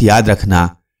ये बात याद रखना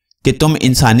कि तुम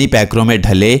इंसानी पैकरों में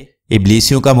ढले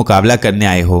इब्लीसियों का मुकाबला करने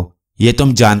आए हो। ये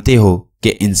तुम जानते हो कि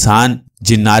इंसान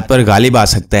जिन्नात पर गालिब आ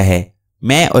सकता है।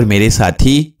 मैं और मेरे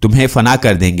साथी तुम्हें फना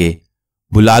कर देंगे।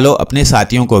 बुला लो अपने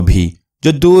साथियों को भी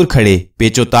जो दूर खड़े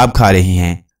पेचोताब खा रहे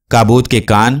हैं। काबूत के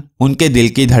कान उनके दिल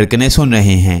की धड़कनें सुन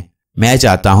रहे हैं। मैं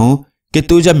चाहता हूं कि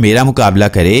तू जब मेरा मुकाबला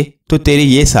करे तो तेरे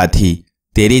ये साथी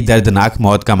तेरी दर्दनाक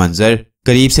मौत का मंजर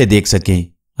करीब से देख सकें।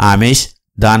 आमिश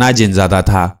दाना जिनज़ादा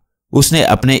था। उसने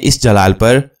अपने इस जलाल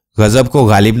पर गजब को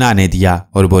गालिब न आने दिया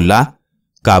और बोला,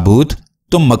 काबूत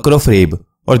तुम मकरो फरेब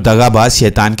और दगाबाज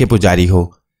शैतान के पुजारी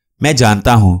हो। मैं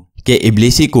जानता हूं कि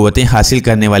इब्लीसी कुव्वतें हासिल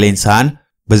करने वाले इंसान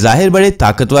बज़ाहिर बड़े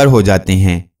ताकतवर हो जाते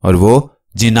हैं और वो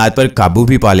जिन्नात पर काबू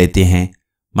भी पा लेते हैं,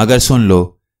 मगर सुन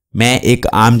लो, मैं एक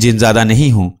आम जिनज़ादा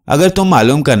नहीं हूं। अगर तुम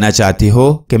मालूम करना चाहती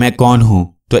हो कि मैं कौन हूं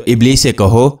तो इब्लीस से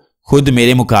कहो खुद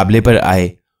मेरे मुकाबले पर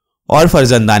आए और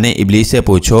फर्जंदाने इब्लीस से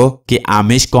पूछो कि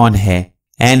आमिश कौन है।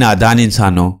 ऐ नादान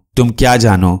इंसानों, तुम क्या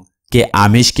जानो कि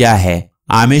आमिश क्या है?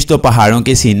 आमिश तो पहाड़ों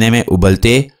के सीने में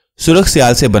उबलते सुर्ख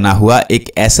सियाल से बना हुआ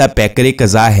एक ऐसा पैकरे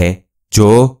कज़ा है जो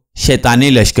शैतानी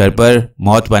लश्कर पर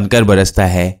मौत बनकर बरसता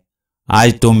है।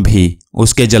 आज तुम भी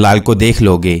उसके जलाल को देख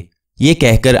लोगे। ये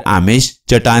कहकर आमिश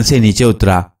चट्टान से नीचे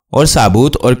उतरा और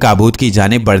साबूत और काबूत की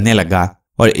जानिब बढ़ने लगा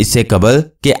और इससे कबल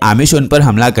कि आमिश उन पर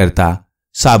हमला करता,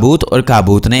 साबूत और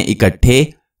काबूत ने इकट्ठे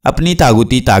अपनी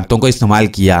तागूती ताकतों को इस्तेमाल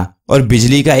किया और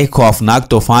बिजली का एक खौफनाक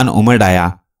तूफान उमड़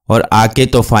आया और आग के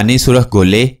तूफानी सुरख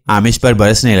गोले आमिश पर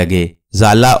बरसने लगे।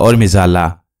 जाला और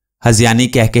मिजाला हजियानी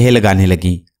कहकहे लगाने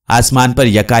लगी। आसमान पर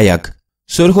यकायक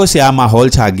सुर्ख व स्याह माहौल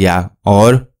छा गया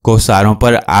और कोसारों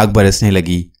पर आग बरसने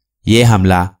लगी। ये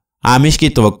हमला आमिश की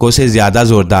तवक्को से ज्यादा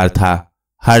जोरदार था।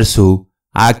 हर सू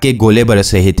आग के गोले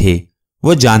बरस रहे थे।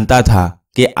 वो जानता था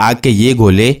کہ आग के ये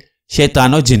गोले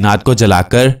शैतानों जिन्नात को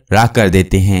जलाकर राख कर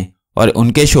देते हैं और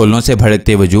उनके शोलों से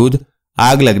भड़कते वजूद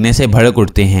आग लगने से भड़क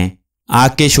उठते हैं।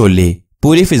 आग के शोले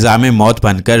पूरी फिजा में मौत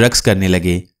बनकर रक्स करने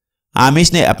लगे।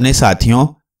 आमिश ने अपने साथियों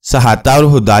सहाता और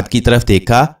हुद्दाद की तरफ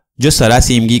देखा जो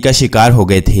सरासीमगी का शिकार हो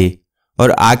गए थे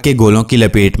और आग के गोलों की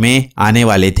लपेट में आने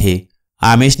वाले थे।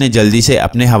 आमिश ने जल्दी से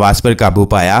अपने हवास पर काबू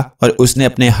पाया और उसने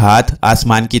अपने हाथ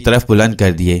आसमान की तरफ बुलंद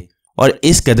कर दिए और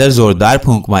इस कदर जोरदार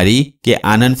फूंक मारी कि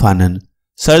आनन फानन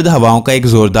सर्द हवाओं का एक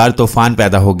जोरदार तूफान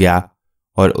पैदा हो गया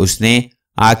और उसने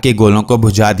आग के गोलों को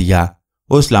बुझा दिया।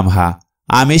 उस लम्हा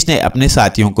आमिश ने अपने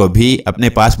साथियों को भी अपने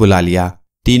पास बुला लिया।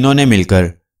 तीनों ने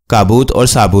मिलकर काबूत और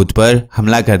साबूत पर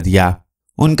हमला कर दिया।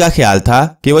 उनका ख्याल था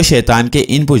कि वो शैतान के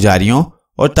इन पुजारियों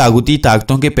और तागुती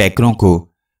ताकतों के पैकरों को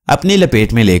अपनी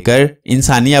लपेट में लेकर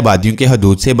इंसानी आबादियों के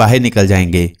हदूद से बाहर निकल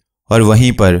जाएंगे और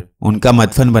वहीं पर उनका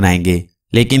मदफन बनाएंगे।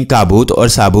 लेकिन काबूत और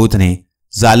साबूत ने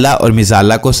जाला और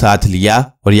मिजाला को साथ लिया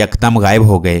और यकदम गायब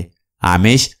हो गए।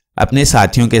 आमिश अपने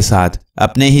साथियों के साथ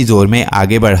अपने ही जोर में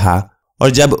आगे बढ़ा और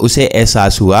जब उसे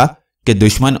एहसास हुआ कि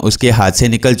दुश्मन उसके हाथ से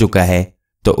निकल चुका है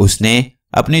तो उसने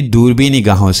अपनी दूरबीन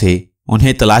निगाहों से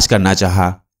उन्हें तलाश करना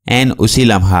चाहा। ऐन उसी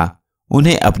लम्हा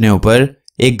उन्हें अपने ऊपर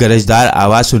एक गरजदार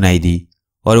आवाज सुनाई दी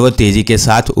और वो तेजी के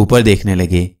साथ ऊपर देखने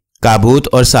लगे। काबूत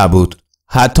और साबूत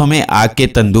हाथों में आग के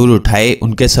तंदूर उठाए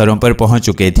उनके सरों पर पहुंच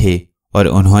चुके थे और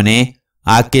उन्होंने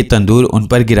आग के तंदूर उन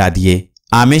पर गिरा दिए।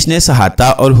 आमिश ने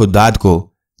सहाता और हुद्दाद को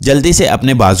जल्दी से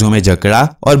अपने बाजू में जकड़ा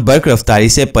और बर्क रफ्तारी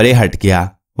से परे हट गया।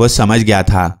 वो समझ गया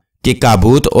था कि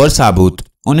काबूत और साबूत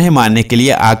उन्हें मारने के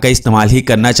लिए आग का इस्तेमाल ही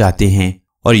करना चाहते हैं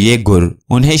और ये गुर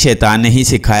उन्हें शैतान ने ही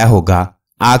सिखाया होगा।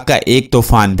 आग का एक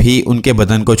तूफान भी उनके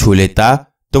बदन को छू लेता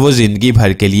तो वो जिंदगी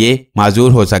भर के लिए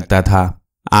माजूर हो सकता था।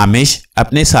 आमिश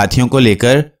अपने साथियों को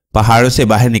लेकर पहाड़ों से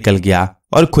बाहर निकल गया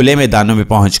और खुले मैदानों में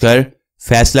पहुंचकर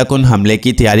फैसलाकुन हमले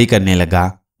की तैयारी करने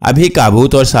लगा। अभी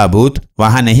काबूत और साबूत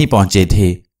वहां नहीं पहुंचे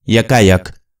थे। यकायक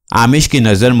आमिश की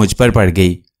नजर मुझ पर पड़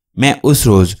गई। मैं उस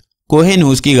रोज कोहे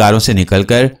नूस की गारों से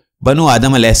निकलकर बनु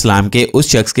आदम अलैहिस्सलाम के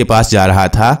उस शख्स के पास जा रहा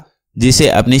था जिसे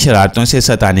अपनी शरारतों से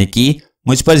सताने की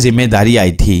मुझ पर जिम्मेदारी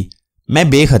आई थी। मैं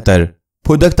बेखतर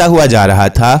फुदकता हुआ जा रहा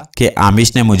था कि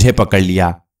आमिश ने मुझे पकड़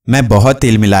लिया। मैं बहुत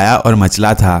तिल मिलाया और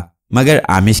मचला था मगर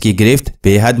आमिश की गिरफ्त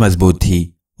बेहद मजबूत थी।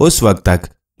 उस वक्त तक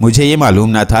मुझे ये मालूम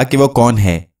ना था कि वो कौन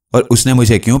है और उसने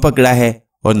मुझे क्यों पकड़ा है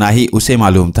और ना ही उसे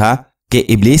मालूम था कि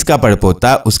इब्लीस का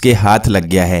पड़पोता उसके हाथ लग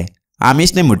गया है।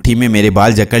 आमिश ने मुट्ठी में मेरे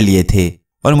बाल जकड़ लिए थे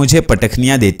और मुझे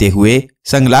पटखनियां देते हुए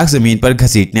संगलाख जमीन पर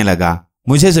घसीटने लगा।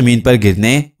 मुझे जमीन पर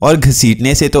गिरने और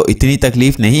घसीटने से तो इतनी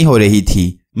तकलीफ नहीं हो रही थी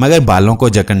मगर बालों को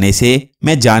जकड़ने से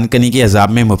मैं जानकनी के अजाब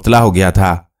में मुब्तला हो गया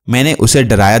था। मैंने उसे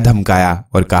डराया धमकाया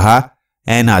और कहा,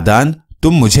 ऐ नादान,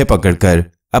 तुम मुझे पकड़कर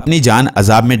अपनी जान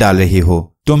अजाब में डाल रही हो।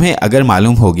 तुम्हें अगर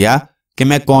मालूम हो गया कि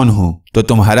मैं कौन हूं तो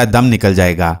तुम्हारा दम निकल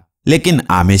जाएगा। लेकिन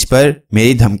आमिश पर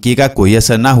मेरी धमकी का कोई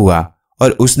असर न हुआ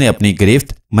और उसने अपनी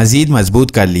गिरफ्त मजीद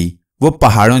मजबूत कर ली। वो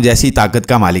पहाड़ों जैसी ताकत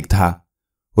का मालिक था।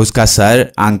 उसका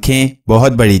सर, आंखें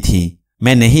बहुत बड़ी थीं।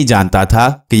 मैं नहीं जानता था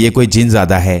कि ये कोई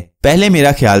जिनज़ादा है। पहले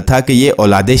मेरा ख्याल था कि ये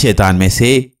औलादे शैतान में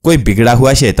से कोई बिगड़ा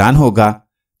हुआ शैतान होगा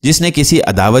जिसने किसी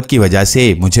अदावत की वजह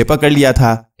से मुझे पकड़ लिया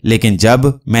था। लेकिन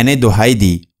जब मैंने दुहाई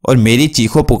दी और मेरी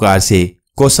चीखों पुकार से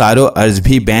कोसारो अर्ज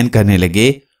भी बैन करने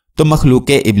लगे तो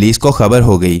मखलूक इब्लीस को खबर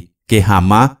हो गई कि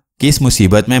हामा किस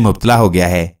मुसीबत में मुब्तला हो गया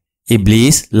है।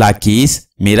 इब्लीस लाकीस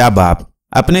मेरा बाप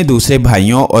अपने दूसरे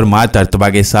भाइयों और माँ तरतबा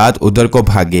के साथ उधर को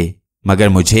भागे मगर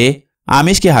मुझे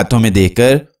आमिश के हाथों में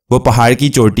देखकर वो पहाड़ की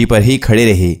चोटी पर ही खड़े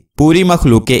रहे। पूरी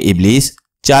मखलूक इब्लीस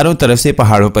चारों तरफ से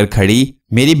पहाड़ों पर खड़ी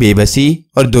मेरी बेबसी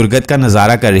और दुर्गत का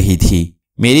नजारा कर रही थी।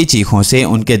 मेरी चीखों से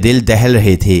उनके दिल दहल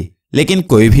रहे थे लेकिन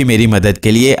कोई भी मेरी मदद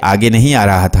के लिए आगे नहीं आ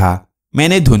रहा था।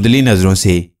 मैंने धुंधली नजरों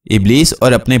से इब्लीस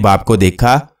और अपने बाप को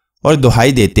देखा और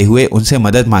दुहाई देते हुए उनसे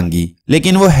मदद मांगी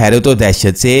लेकिन वो हैरत और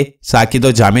दहशत से साकित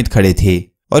और जामिद खड़े थे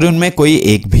और उनमें कोई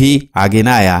एक भी आगे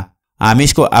ना आया।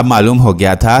 आमिश को अब मालूम हो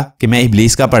गया था कि मैं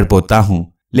इब्लीस का पड़पोता हूँ,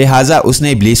 लिहाजा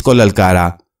उसने इब्लीस को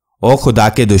ललकारा, ओ खुदा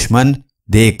के दुश्मन,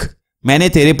 देख मैंने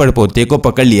तेरे पड़पोते को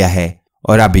पकड़ लिया है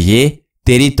और अब ये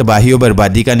तेरी तबाही और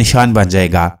बर्बादी का निशान बन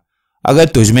जाएगा। अगर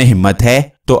तुझ में हिम्मत है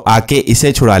तो आके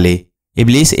इसे छुड़ा ले।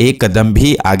 इब्लीस एक कदम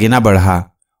भी आगे ना बढ़ा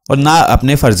और ना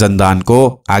अपने फर्जंदान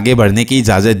को आगे बढ़ने की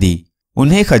इजाजत दी।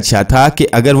 उन्हें खदशा था कि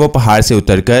अगर वो पहाड़ से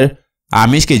उतरकर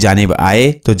आमिश की जानिब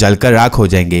आए तो जलकर राख हो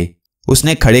जाएंगे।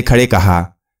 उसने खड़े खड़े कहा,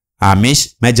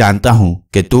 आमिश, मैं जानता हूं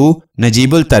कि तू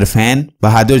नजीबुल तरफैन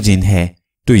बहादुर जिन है।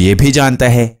 तू ये भी जानता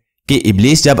है कि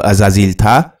इब्लीस जब अजाजील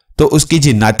था तो उसकी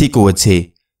जिन्नाती कुव्वत से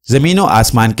जमीन और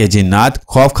आसमान के जिन्नात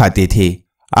खौफ खाते थे।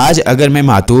 आज अगर मैं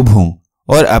मातूब हूं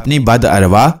और अपनी बद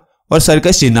अरवा और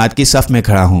सरकश जिन्नात की सफ में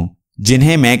खड़ा हूं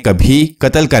जिन्हें मैं कभी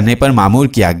कत्ल करने पर मामूर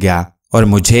किया गया और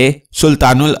मुझे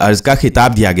सुल्तानुल अर्ज का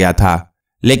खिताब दिया गया था।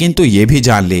 लेकिन तू ये भी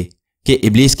जान ले कि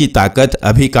इब्लीस की ताकत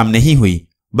अभी कम नहीं हुई,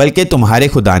 बल्कि तुम्हारे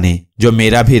खुदा ने, जो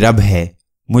मेरा भी रब है,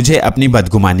 मुझे अपनी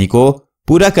बदगुमानी को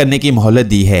पूरा करने की मोहलत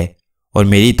दी है और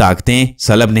मेरी ताकतें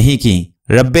सलब नहीं की।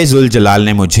 रब्बे जुल जलाल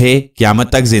ने मुझे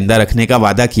क़यामत तक जिंदा रखने का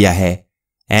वादा किया है।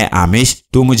 ए आमिश,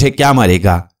 तू मुझे क्या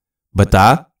मारेगा?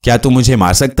 बता, क्या तू मुझे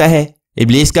मार सकता है?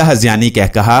 इब्लीस का हज़यानी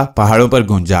कहकहा पहाड़ों पर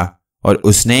गूंजा और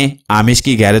उसने आमिश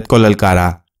की गैरत को ललकारा।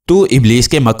 तू इब्लीस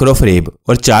के मकरो फरेब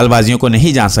और चालबाजियों को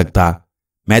नहीं जान सकता।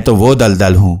 मैं तो वो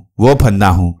दलदल हूँ, वो फंदा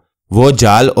हूँ, वो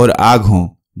जाल और आग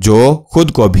हूँ जो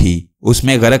खुद को भी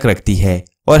उसमें गरक रखती है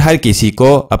और हर किसी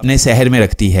को अपने शहर में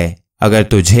रखती है। अगर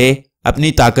तुझे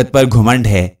अपनी ताकत पर घुमंड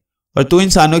है और तू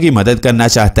इंसानों की मदद करना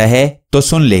चाहता है तो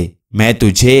सुन ले, मैं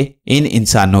तुझे इन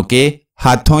इंसानों के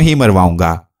हाथों ही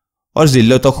मरवाऊंगा और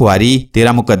जिल्लत व ख्वारी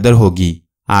तेरा मुकद्दर होगी।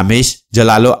 आमिश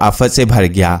जलालो आफत से भर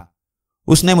गया।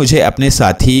 उसने मुझे अपने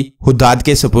साथी हुद्दाद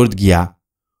के सुपुर्द किया।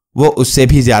 वो उससे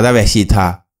भी ज्यादा वहशी था।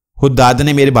 हुद्दाद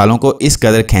ने मेरे बालों को इस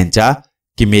कदर खींचा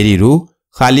कि मेरी रूह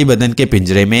खाली बदन के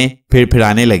पिंजरे में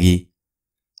फिरफिराने लगी।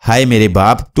 हाय मेरे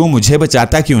बाप, तू मुझे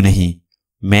बचाता क्यों नहीं?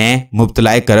 मैं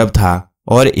मुब्तलाए करब था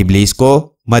और इब्लीस को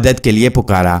मदद के लिए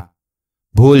पुकारा।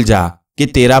 भूल जा कि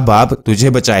तेरा बाप तुझे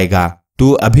बचाएगा।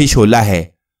 तू अभी शोला है,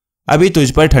 अभी तुझ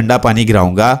पर ठंडा पानी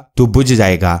गिराऊंगा, तू बुझ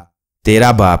जाएगा।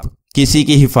 तेरा बाप किसी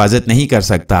की हिफाजत नहीं कर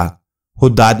सकता।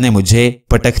 हुद्दाद ने मुझे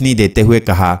पटखनी देते हुए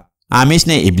कहा। आमिश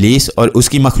ने इब्लीस और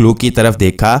उसकी मखलूक की तरफ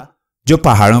देखा जो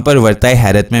पहाड़ों पर वर्ताए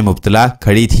हैरत में मुब्तला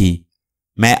खड़ी थी।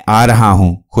 मैं आ रहा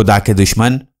हूं खुदा के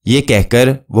दुश्मन, ये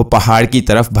कहकर वो पहाड़ की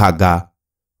तरफ भागा।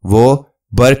 वो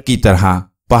बर्फ की तरह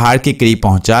पहाड़ के करीब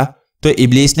पहुंचा तो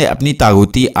इब्लीस ने अपनी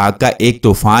तागूती आग का एक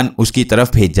तूफान उसकी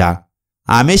तरफ भेजा।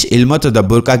 आमिश इल्म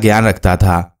तदब्बुर का ज्ञान रखता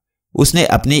था। उसने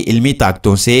अपनी इल्मी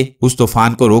ताकतों से उस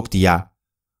तूफान को रोक दिया।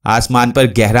 आसमान पर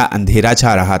गहरा अंधेरा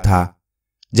छा रहा था।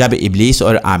 जब इब्लीस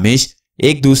और आमिश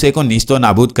एक दूसरे को नीस्तो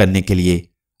नाबूद करने के लिए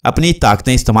अपनी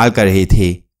ताकतें इस्तेमाल कर रहे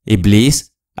थे, इब्लीस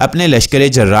अपने लश्कर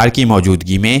जर्रार की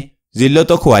मौजूदगी में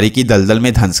जिल्लत व ख्वारी की दलदल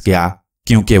में धंस गया,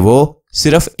 क्योंकि वो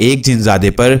सिर्फ एक जिनजादे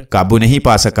पर काबू नहीं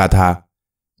पा सका था,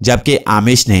 जबकि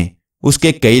आमिश ने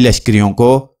उसके कई लश्करियों को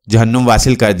जहन्नुम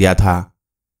वासिल कर दिया था।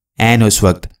 ऐन उस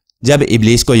वक्त जब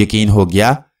इब्लीस को यकीन हो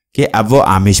गया कि अब वो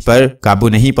आमिश पर काबू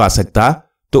नहीं पा सकता,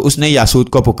 तो उसने यासूत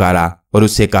को पुकारा और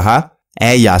उससे कहा,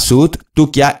 ए यासूत, तू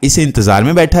क्या इस इंतजार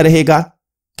में बैठा रहेगा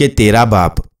कि तेरा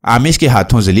बाप आमिश के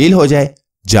हाथों जलील हो जाए?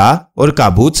 जा और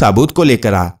काबूत साबूत को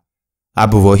लेकर आ।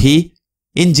 अब वही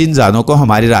इन जिनजादों को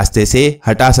हमारे रास्ते से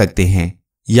हटा सकते हैं।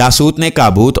 यासूत ने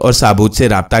काबूत और साबूत से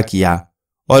राब्ता किया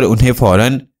और उन्हें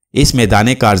फौरन इस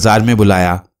मैदान कारजार में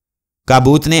बुलाया।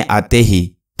 काबूत ने आते ही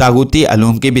तागूती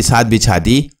अलूम की बिसात बिछा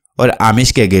दी और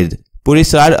आमिश के गिर्द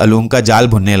पुरस्रार अलूम का जाल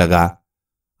बुनने लगा।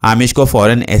 आमिश को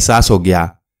फौरन एहसास हो गया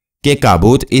कि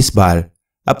काबूत इस बार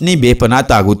अपनी बेपनाह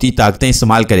तागूती ताकतें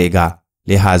इस्तेमाल करेगा,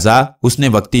 लिहाजा उसने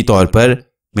वक्ती तौर पर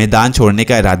मैदान छोड़ने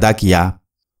का इरादा किया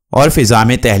और फिजा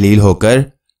में तहलील होकर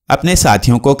अपने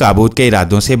साथियों को काबूत के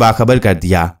इरादों से बाखबर कर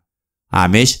दिया।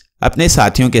 आमिश अपने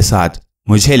साथियों के साथ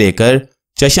मुझे लेकर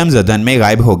चशम जदन में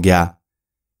गायब हो गया।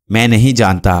 मैं नहीं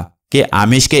जानता कि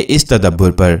आमिश के इस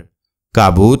तदब्बुर पर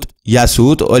काबूत,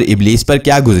 यासूत और इब्लीस पर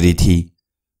क्या गुजरी थी।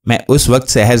 मैं उस वक्त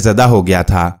सहरज़दा हो गया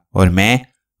था और मैं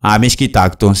आमिश की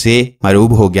ताकतों से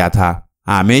मरूब हो गया था।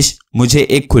 आमिश मुझे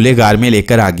एक खुले गार में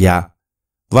लेकर आ गया।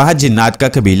 वहां जिन्नात का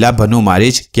कबीला बनु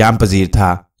मारिज क्याम पजीर था।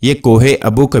 ये कोहे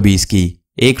अबू कबीस की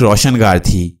एक रोशन गार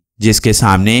थी, जिसके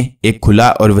सामने एक खुला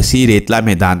और वसी रेतला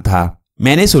मैदान था।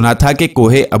 मैंने सुना था कि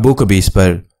कोहे अबू कबीस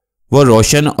पर वो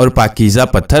रोशन और पाकीज़ा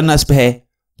पत्थर नस्ब है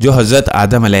जो हज़रत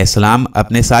आदम अलैहिस्सलाम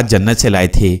अपने साथ जन्नत से लाए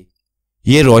थे।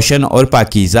 ये रोशन और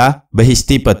पाकीज़ा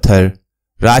बहिश्ती पत्थर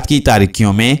रात की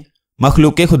तारीकियों में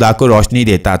मखलूक खुदा को रोशनी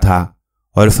देता था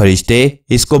और फरिश्ते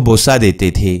इसको बोसा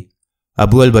देते थे।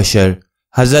 अबू अल बशर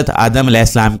हज़रत आदम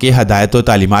अलैहिस्सलाम की हदायत व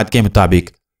तालीमात के मुताबिक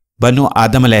बनु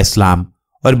आदम अलैहिस्सलाम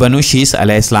और बनु शीस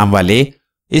अलैहिस्सलाम वाले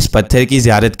इस पत्थर की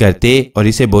ज़ियारत करते और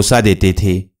इसे बोसा देते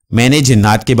थे। मैंने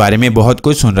जिन्नात के बारे में बहुत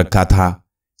कुछ सुन रखा था।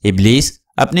 इब्लीस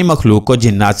अपनी मखलूक को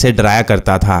जिन्नात से डराया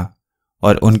करता था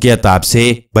और उनके अताब से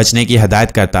बचने की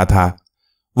हदायत करता था।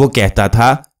 वो कहता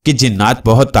था कि जिन्नात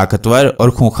बहुत ताकतवर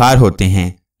और खूंखार होते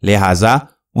हैं, लिहाजा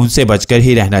उनसे बचकर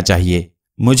ही रहना चाहिए।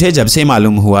 मुझे जब से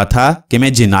मालूम हुआ था कि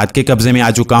मैं जिन्नात के कब्जे में आ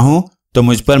चुका हूं, तो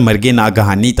मुझ पर मर्गे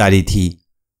नागहानी तारी थी।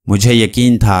 मुझे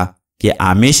यकीन था कि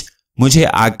आमिश मुझे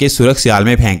आग के सुरख सियाल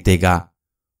में फेंक देगा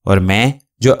और मैं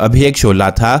जो अभी एक शोला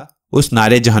था उस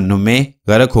नारे जहन्नुम में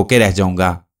गर्क होकर रह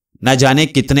जाऊंगा। न जाने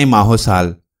कितने माहों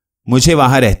साल मुझे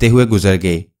वहां रहते हुए गुजर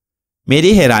गए।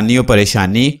 मेरी हैरानी और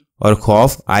परेशानी اور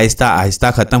خوف آہستہ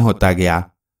آہستہ ختم ہوتا گیا۔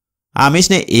 آمش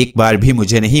نے ایک بار بھی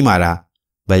مجھے نہیں مارا،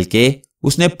 بلکہ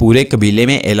اس نے پورے قبیلے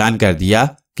میں اعلان کر دیا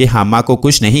کہ حامہ کو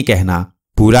کچھ نہیں کہنا۔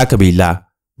 پورا قبیلہ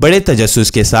بڑے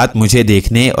تجسس کے ساتھ مجھے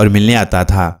دیکھنے اور ملنے آتا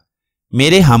تھا۔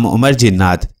 میرے ہم عمر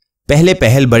جنات پہلے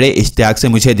پہل بڑے اشتیاق سے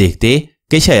مجھے دیکھتے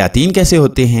کہ شیاطین کیسے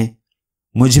ہوتے ہیں۔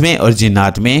 مجھ میں اور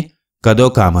جنات میں قد و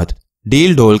قامت،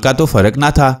 ڈیل ڈول کا تو فرق نہ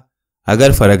تھا،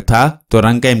 اگر فرق تھا تو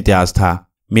رنگ کا امتیاز تھا۔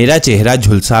 میرا چہرہ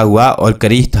جھلسا ہوا اور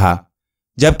کریہ تھا،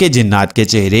 جبکہ جنات کے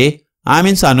چہرے عام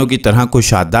انسانوں کی طرح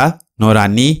کشادہ،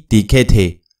 نورانی، تیکھے تھے۔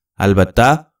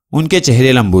 البتہ ان کے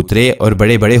چہرے لمبوترے اور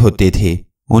بڑے بڑے ہوتے تھے۔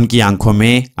 ان کی آنکھوں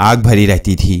میں آگ بھری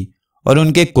رہتی تھی اور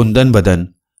ان کے کندن بدن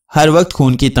ہر وقت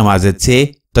خون کی تمازت سے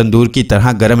تندور کی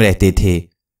طرح گرم رہتے تھے۔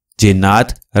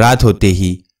 جنات رات ہوتے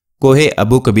ہی کوہ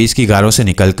ابو قبیس کی غاروں سے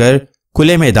نکل کر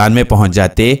کھلے میدان میں پہنچ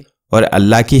جاتے اور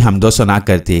اللہ کی حمد و ثنا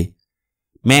کرتے۔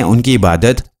 میں ان کی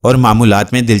عبادت اور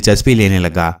معمولات میں دلچسپی لینے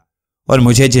لگا اور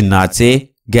مجھے جنات سے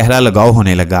گہرا لگاؤ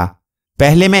ہونے لگا۔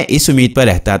 پہلے میں اس امید پر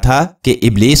رہتا تھا کہ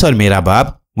ابلیس اور میرا باپ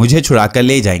مجھے چھڑا کر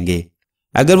لے جائیں گے۔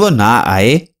 اگر وہ نہ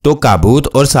آئے تو کابوت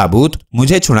اور سابوت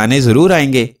مجھے چھڑانے ضرور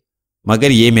آئیں گے،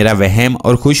 مگر یہ میرا وہم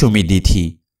اور خوش امیدی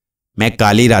تھی۔ میں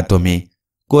کالی راتوں میں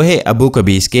کوہ ابو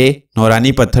قبیس کے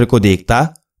نورانی پتھر کو دیکھتا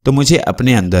تو مجھے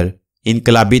اپنے اندر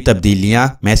انقلابی تبدیلیاں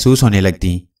محسوس ہونے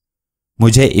لگتیں۔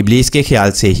 مجھے ابلیس کے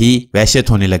خیال سے ہی وحشت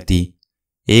ہونے لگتی۔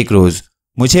 ایک روز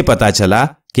مجھے پتا چلا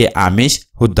کہ آمش،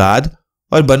 حداد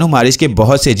اور بنو مارش کے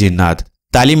بہت سے جنات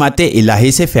تعلیمات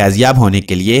الہی سے فیضیاب ہونے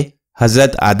کے لیے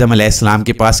حضرت آدم علیہ السلام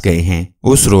کے پاس گئے ہیں۔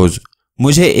 اس روز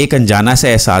مجھے ایک انجانا سا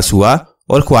احساس ہوا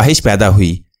اور خواہش پیدا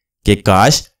ہوئی کہ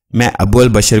کاش میں ابو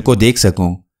البشر کو دیکھ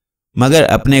سکوں، مگر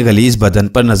اپنے غلیظ بدن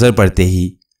پر نظر پڑتے ہی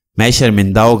میں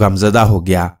شرمندہ و غمزدہ ہو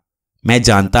گیا۔ میں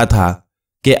جانتا تھا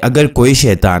کہ اگر کوئی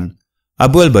شیطان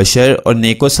ابو البشر اور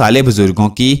نیک و صالح بزرگوں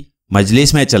کی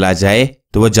مجلس میں چلا جائے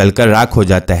تو وہ جل کر راکھ ہو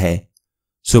جاتا ہے۔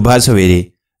 صبح سویرے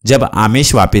جب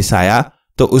آمش واپس آیا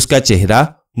تو اس کا چہرہ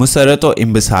مسرت و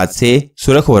انبساط سے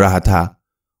سرخ ہو رہا تھا۔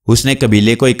 اس نے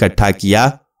قبیلے کو اکٹھا کیا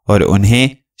اور انہیں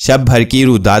شب بھر کی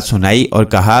رودات سنائی اور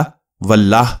کہا،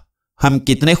 واللہ ہم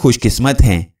کتنے خوش قسمت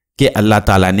ہیں کہ اللہ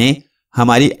تعالیٰ نے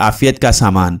ہماری عافیت کا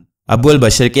سامان ابو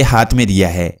البشر کے ہاتھ میں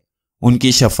دیا ہے۔ ان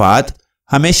کی شفاعت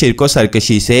ہمیں شرک و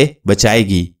سرکشی سے بچائے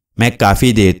گی۔ میں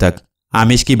کافی دیر تک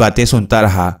آمش کی باتیں سنتا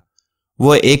رہا۔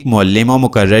 وہ ایک معلم و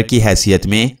مقرر کی حیثیت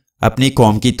میں اپنی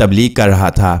قوم کی تبلیغ کر رہا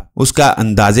تھا۔ اس کا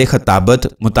انداز خطابت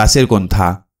متاثر کن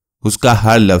تھا۔ اس کا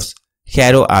ہر لفظ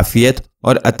خیر و عافیت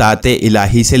اور اطاعت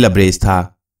الہی سے لبریز تھا۔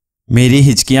 میری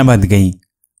ہچکیاں بندھ گئیں۔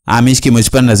 آمش کی مجھ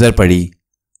پر نظر پڑی۔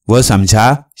 وہ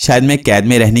سمجھا شاید میں قید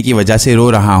میں رہنے کی وجہ سے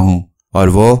رو رہا ہوں اور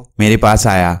وہ میرے پاس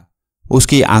آیا۔ اس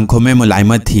کی آنکھوں میں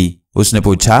ملائمت تھی۔ اس نے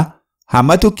پوچھا،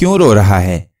 حامہ تو کیوں رو رہا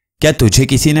ہے؟ کیا تجھے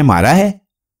کسی نے مارا ہے؟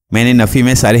 میں نے نفی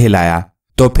میں سر ہلایا۔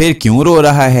 تو پھر کیوں رو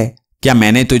رہا ہے؟ کیا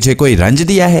میں نے تجھے کوئی رنج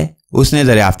دیا ہے؟ اس نے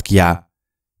دریافت کیا۔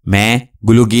 میں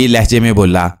گلوگیر لہجے میں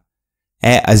بولا،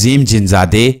 اے عظیم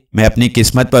جنزادے، میں اپنی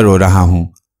قسمت پر رو رہا ہوں۔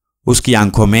 اس کی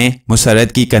آنکھوں میں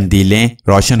مسرت کی قندیلیں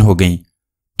روشن ہو گئیں۔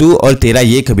 تو اور تیرا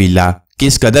یہ قبیلہ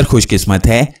کس قدر خوش قسمت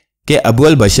ہے کہ ابو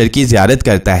البشر کی زیارت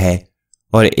کرتا ہے،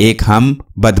 اور ایک ہم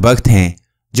بدبخت ہیں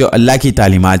جو اللہ کی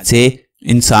تعلیمات سے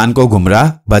انسان کو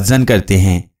گمراہ بدزن کرتے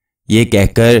ہیں۔ یہ کہہ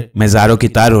کر میں زاروں کی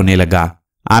طرح رونے لگا۔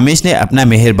 آمش نے اپنا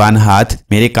مہربان ہاتھ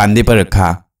میرے کاندھے پر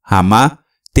رکھا۔ حامہ،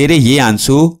 تیرے یہ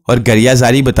آنسو اور گریہ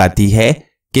زاری بتاتی ہے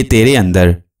کہ تیرے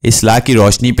اندر اصلاح کی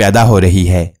روشنی پیدا ہو رہی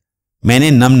ہے۔ میں نے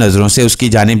نم نظروں سے اس کی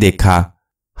جانب دیکھا۔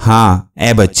 ہاں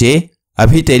اے بچے،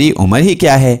 ابھی تیری عمر ہی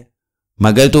کیا ہے،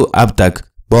 مگر تو اب تک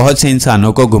بہت سے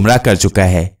انسانوں کو گمراہ کر چکا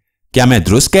ہے۔ کیا میں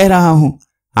درست کہہ رہا ہوں؟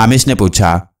 آمش نے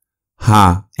پوچھا۔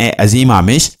 ہاں اے عظیم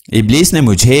آمش، ابلیس نے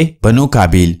مجھے بنو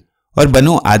کابیل اور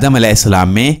بنو آدم علیہ السلام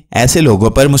میں ایسے لوگوں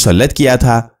پر مسلط کیا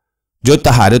تھا جو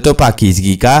طہارت و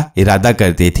پاکیزگی کا ارادہ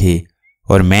کرتے تھے،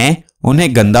 اور میں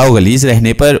انہیں گندا و غلیظ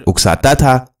رہنے پر اکساتا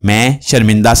تھا۔ میں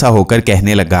شرمندہ سا ہو کر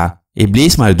کہنے لگا،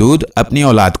 ابلیس مردود اپنی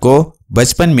اولاد کو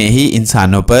بچپن میں ہی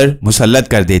انسانوں پر مسلط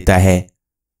کر دیتا ہے۔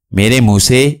 میرے منہ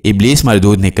سے ابلیس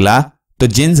مردود نکلا تو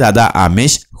جن زیادہ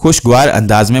آمش خوشگوار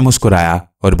انداز میں مسکرایا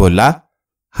اور بولا،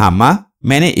 حامہ،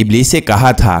 میں نے ابلیس سے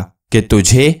کہا تھا کہ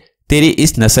تجھے تیری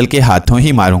اس نسل کے ہاتھوں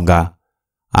ہی ماروں گا۔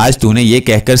 آج تو نے یہ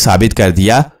کہہ کر ثابت کر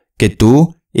دیا کہ تو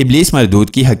ابلیس مردود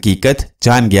کی حقیقت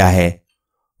جان گیا ہے۔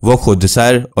 وہ خود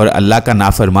سر اور اللہ کا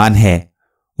نافرمان ہے۔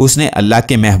 اس نے اللہ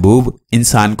کے محبوب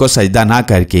انسان کو سجدہ نہ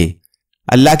کر کے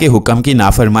اللہ کے حکم کی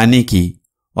نافرمانی کی،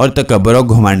 اور تکبر و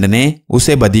گھمنڈ نے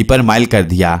اسے بدی پر مائل کر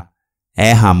دیا۔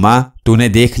 اے حامہ، تو نے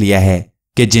دیکھ لیا ہے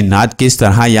کہ جنات کس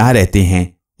طرح یہاں رہتے ہیں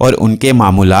اور ان کے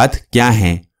معمولات کیا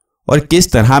ہیں، اور کس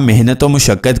طرح محنت و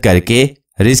مشقت کر کے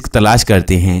رزق تلاش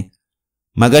کرتے ہیں۔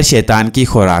 مگر شیطان کی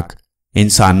خوراک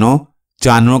انسانوں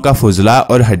جانوروں کا فضلہ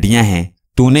اور ہڈیاں ہیں۔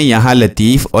 تو نے یہاں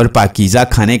لطیف اور پاکیزہ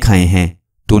کھانے کھائے ہیں۔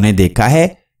 تو نے دیکھا ہے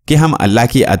کہ ہم اللہ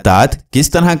کی اطاعت کس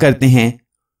طرح کرتے ہیں،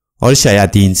 اور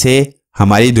شیاطین سے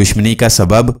ہماری دشمنی کا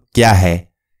سبب کیا ہے؟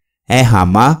 اے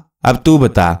حامہ، اب تو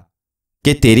بتا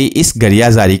کہ تیری اس گریہ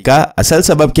زاری کا اصل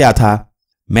سبب کیا تھا؟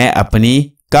 میں اپنی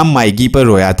کم مائیگی پر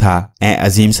رویا تھا اے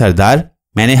عظیم سردار،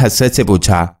 میں نے حسرت سے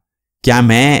پوچھا۔ کیا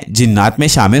میں جنات میں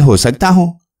شامل ہو سکتا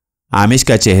ہوں؟ عامش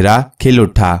کا چہرہ کھل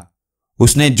اٹھا۔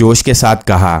 اس نے جوش کے ساتھ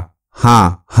کہا، ہاں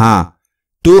ہاں،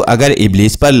 تو اگر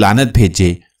ابلیس پر لعنت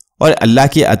بھیجے اور اللہ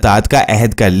کی اطاعت کا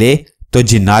عہد کر لے تو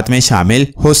جنات میں شامل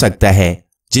ہو سکتا ہے۔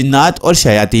 جنات اور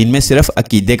شیاطین میں صرف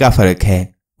عقیدے کا فرق ہے،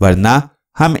 ورنہ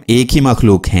ہم ایک ہی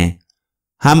مخلوق ہیں۔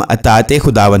 ہم اطاعت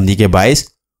خداوندی کے باعث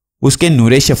اس کے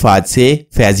نور شفاعت سے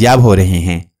فیضیاب ہو رہے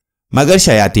ہیں، مگر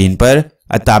شیاطین پر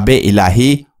عطاب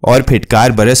الہی اور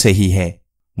پھٹکار برس رہی ہے۔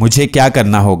 مجھے کیا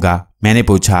کرنا ہوگا؟ میں نے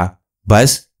پوچھا۔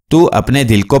 بس تو اپنے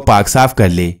دل کو پاک صاف کر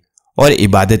لے اور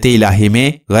عبادت الہی میں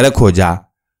غرق ہو جا۔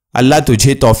 اللہ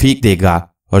تجھے توفیق دے گا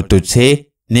اور تجھ سے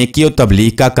نیکی و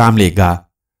تبلیغ کا کام لے گا۔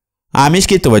 عامش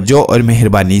کی توجہ اور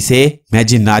مہربانی سے میں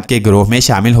جنات کے گروہ میں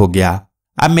شامل ہو گیا۔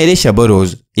 اب میرے شب و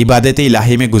روز عبادت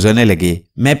الہی میں گزرنے لگے۔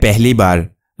 میں پہلی بار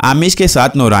عامش کے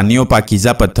ساتھ نورانی و پاکیزہ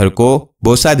پتھر کو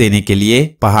بوسہ دینے کے لیے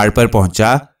پہاڑ پر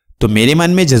پہنچا تو میرے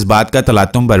من میں جذبات کا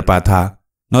تلاطم برپا تھا۔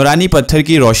 نورانی پتھر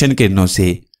کی روشن کرنوں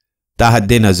سے تا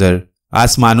حد نظر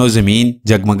آسمان و زمین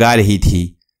جگمگا رہی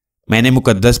تھی۔ میں نے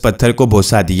مقدس پتھر کو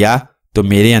بوسہ دیا تو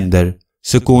میرے اندر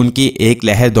سکون کی ایک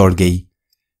لہر دوڑ گئی۔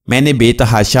 میں نے بے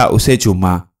تحاشا اسے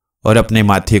چوما اور اپنے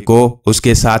ماتھے کو اس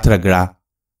کے ساتھ رگڑا،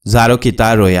 زارو کی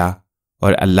طرح رویا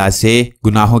اور اللہ سے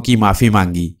گناہوں کی معافی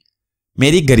مانگی۔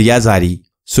 میری گریہ زاری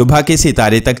صبح کے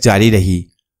ستارے تک جاری رہی۔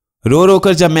 رو رو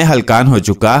کر جب میں ہلکان ہو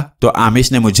چکا تو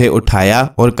عامش نے مجھے اٹھایا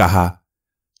اور کہا،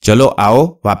 چلو آؤ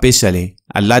واپس چلیں،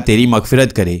 اللہ تیری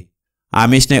مغفرت کرے۔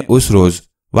 عامش نے اس روز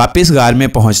واپس غار میں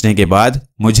پہنچنے کے بعد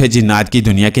مجھے جنات کی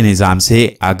دنیا کے نظام سے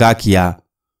آگاہ کیا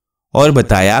اور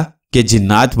بتایا کہ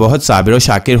جنات بہت صابر و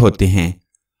شاکر ہوتے ہیں،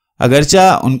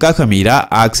 اگرچہ ان کا خمیرہ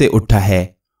آگ سے اٹھا ہے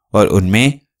اور ان میں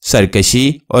سرکشی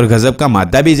اور غضب کا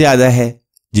مادہ بھی زیادہ ہے،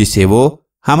 جس سے وہ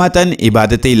ہمتاً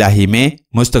عبادت الہی میں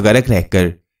مستغرق رہ کر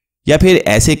یا پھر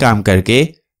ایسے کام کر کے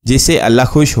جس سے اللہ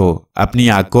خوش ہو اپنی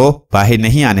آگ کو باہر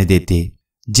نہیں آنے دیتے۔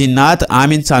 جنات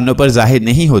عام انسانوں پر ظاہر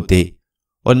نہیں ہوتے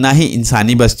اور نہ ہی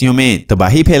انسانی بستیوں میں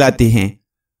تباہی پھیلاتے ہیں،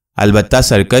 البتہ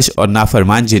سرکش اور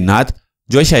نافرمان جنات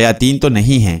جو شیاطین تو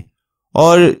نہیں ہیں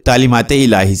اور تعلیمات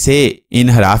الہی سے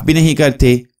انحراف بھی نہیں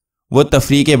کرتے، وہ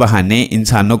تفریح کے بہانے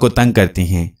انسانوں کو تنگ کرتے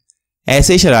ہیں۔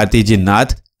 ایسے شرارتی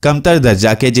جنات کمتر درجہ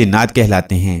کے جنات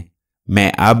کہلاتے ہیں۔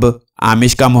 میں اب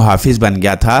عامش کا محافظ بن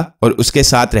گیا تھا اور اس کے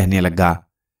ساتھ رہنے لگا،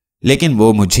 لیکن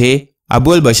وہ مجھے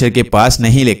ابو البشر کے پاس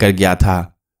نہیں لے کر گیا تھا۔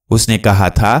 اس نے کہا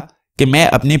تھا کہ میں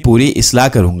اپنی پوری اصلاح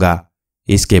کروں گا،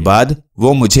 اس کے بعد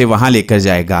وہ مجھے وہاں لے کر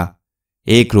جائے گا۔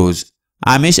 ایک روز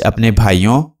عامش اپنے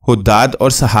بھائیوں حداد اور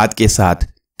سہات کے ساتھ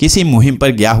کسی مہم پر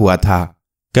گیا ہوا تھا۔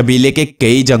 قبیلے کے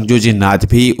کئی جنگجو جنات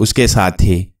بھی اس کے ساتھ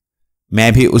تھے۔ میں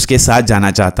بھی اس کے ساتھ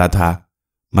جانا چاہتا تھا،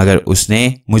 مگر اس نے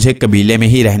مجھے قبیلے میں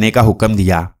ہی رہنے کا حکم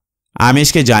دیا۔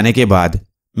 عامش کے جانے کے بعد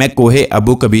میں کوہ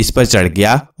ابو قبیس پر چڑھ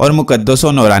گیا اور مقدس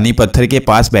و نورانی پتھر کے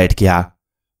پاس بیٹھ گیا۔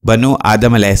 بنو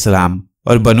آدم علیہ السلام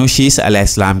اور بنو شیس علیہ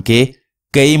السلام کے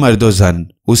کئی مرد و زن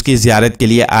اس کی زیارت کے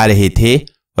لیے آ رہے تھے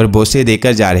اور بوسے دے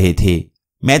کر جا رہے تھے۔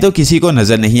 میں تو کسی کو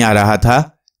نظر نہیں آ رہا تھا،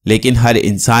 لیکن ہر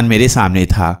انسان میرے سامنے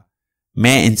تھا۔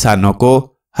 میں انسانوں کو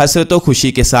حسرت و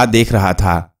خوشی کے ساتھ دیکھ رہا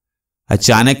تھا۔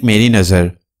 اچانک میری نظر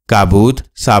کابوت،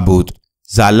 سابوت،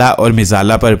 زالہ اور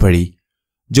مزالہ پر پڑی،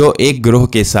 جو ایک گروہ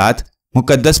کے ساتھ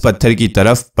مقدس پتھر کی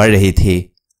طرف بڑھ رہے تھے۔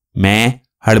 میں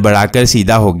ہڑبڑا کر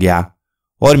سیدھا ہو گیا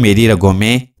اور میری رگوں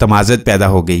میں تمازت پیدا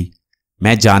ہو گئی۔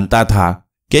 میں جانتا تھا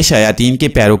کہ شیاطین کے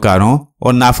پیروکاروں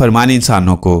اور نافرمان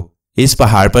انسانوں کو اس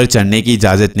پہاڑ پر چڑھنے کی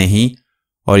اجازت نہیں،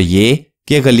 اور یہ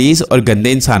کہ غلیظ اور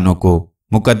گندے انسانوں کو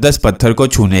مقدس پتھر کو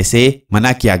چھونے سے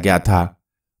منع کیا گیا تھا،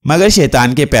 مگر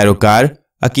شیطان کے پیروکار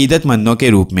عقیدت مندوں کے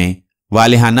روپ میں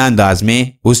والہانہ انداز میں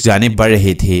اس جانب بڑھ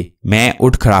رہے تھے۔ میں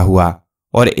اٹھ کھڑا ہوا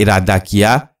اور ارادہ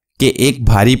کیا کہ ایک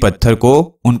بھاری پتھر کو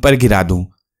ان پر گرا دوں۔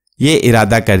 یہ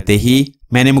ارادہ کرتے ہی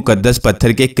میں نے مقدس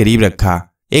پتھر کے قریب رکھا،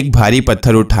 ایک بھاری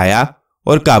پتھر اٹھایا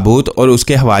اور کابوت اور اس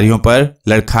کے حواریوں پر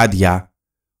لڑکھا دیا۔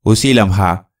 اسی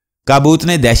لمحہ کابوت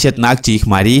نے دہشت ناک چیخ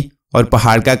ماری اور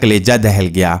پہاڑ کا کلیجہ دہل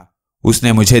گیا۔ اس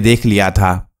نے مجھے دیکھ لیا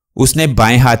تھا۔ اس نے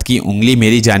بائیں ہاتھ کی انگلی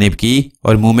میری جانب کی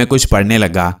اور منہ میں کچھ پڑنے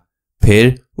لگا۔ پھر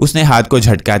اس نے ہاتھ کو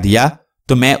جھٹکا دیا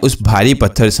تو میں اس بھاری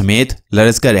پتھر سمیت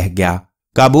لرز کر رہ گیا۔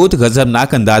 کابوت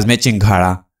غضبناک انداز میں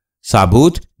چنگھاڑا،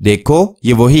 سابوت دیکھو،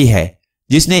 یہ وہی ہے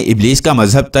جس نے ابلیس کا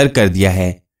مذہب ترک کر دیا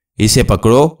ہے، اسے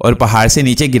پکڑو اور پہاڑ سے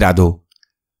نیچے گرا دو۔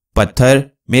 پتھر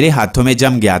میرے ہاتھوں میں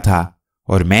جم گیا تھا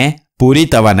اور میں پوری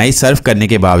توانائی صرف کرنے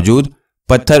کے باوجود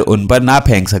پتھر ان پر نہ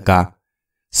پھینک سکا۔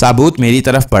 ثابوت میری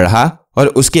طرف بڑھا اور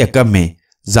اس کے عقب میں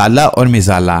زالہ اور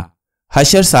مزالہ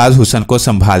حشر ساز حسن کو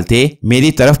سنبھالتے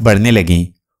میری طرف بڑھنے لگیں۔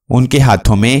 ان کے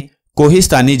ہاتھوں میں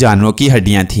کوہستانی جانوروں کی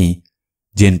ہڈیاں تھیں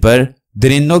جن پر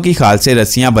درندوں کی کھال سے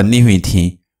رسیاں بندھی ہوئی تھیں۔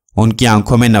 ان کی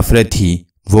آنکھوں میں نفرت تھی،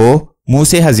 وہ منہ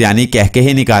سے ہذیانی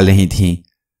کہکہے نکال رہی تھیں۔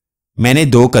 میں نے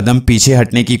 2 قدم پیچھے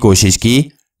ہٹنے کی کوشش کی،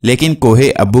 لیکن کوہ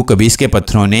ابو کبیس کے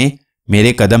پتھروں نے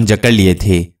میرے قدم جکڑ لیے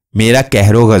تھے۔ میرا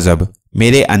قہر و غضب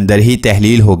میرے اندر ہی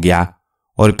تحلیل ہو گیا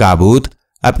اور کابوت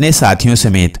اپنے ساتھیوں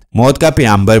سمیت موت کا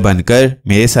پیامبر بن کر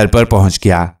میرے سر پر پہنچ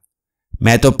گیا۔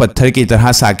 میں تو پتھر کی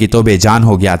طرح ساکت و بے جان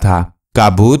ہو گیا تھا۔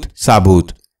 کابوت،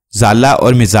 ثابوت، زالہ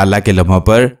اور مزالہ کے لبوں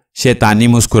پر شیطانی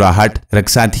مسکراہٹ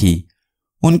رقصاں تھی۔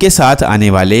 ان کے ساتھ آنے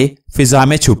والے فضا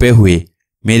میں چھپے ہوئے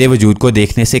میرے وجود کو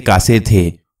دیکھنے سے قاصر تھے۔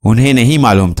 انہیں نہیں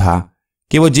معلوم تھا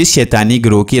کہ وہ جس شیطانی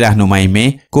گروہ کی رہنمائی میں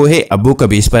کوہ ابو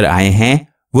کبیس پر آئے ہیں،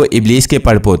 وہ ابلیس کے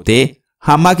پڑپوتے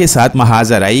حامہ کے ساتھ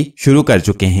محاذ آرائی شروع کر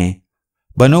چکے ہیں۔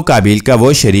 بنو کابیل کا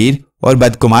وہ شریر اور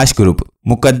بدکماش گروپ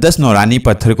مقدس نورانی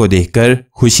پتھر کو دیکھ کر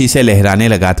خوشی سے لہرانے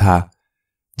لگا تھا،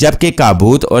 جبکہ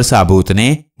کابوت اور ثابوت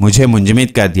نے مجھے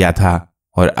منجمد کر دیا تھا،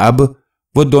 اور اب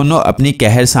وہ دونوں اپنی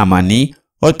قہر سامانی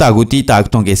اور طاغوتی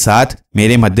طاقتوں کے ساتھ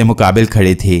میرے مد مقابل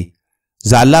کھڑے تھے۔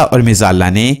 زالہ اور مزالہ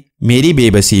نے میری بے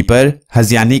بسی پر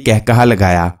ہذیانی کہکہا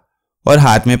لگایا اور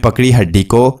ہاتھ میں پکڑی ہڈی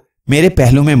کو میرے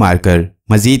پہلو میں مار کر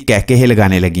مزید کہکہے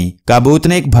لگانے لگیں۔ کابوت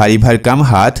نے ایک بھاری بھرکم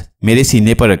ہاتھ میرے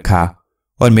سینے پر رکھا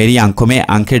اور میری آنکھوں میں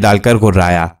آنکھیں ڈال کر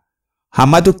گھرایا۔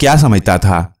 حامہ تو کیا سمجھتا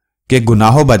تھا کہ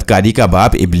گناہ و بدکاری کا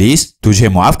باپ ابلیس تجھے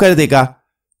معاف کر دے گا؟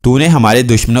 تو نے ہمارے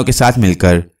دشمنوں کے ساتھ مل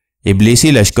کر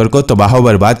ابلیسی لشکر کو تباہ و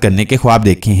برباد کرنے کے خواب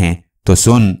دیکھے ہیں، تو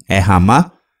سن اے حامہ،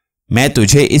 میں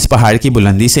تجھے اس پہاڑ کی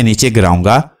بلندی سے نیچے گراؤں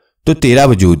گا تو تیرا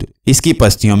وجود اس کی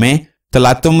پستیوں میں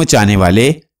تلاطم مچانے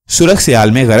والے سرخ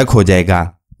سیال میں غرق ہو جائے گا۔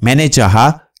 میں نے چاہا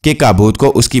کہ کابوت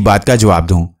کو اس کی بات کا جواب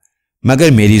دوں،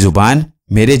 مگر میری زبان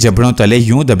میرے جبڑوں تلے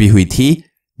یوں دبی ہوئی تھی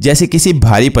جیسے کسی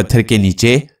بھاری پتھر کے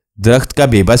نیچے درخت کا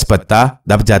بے بس پتا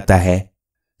دب جاتا ہے۔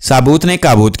 ثابوت نے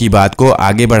کابوت کی بات کو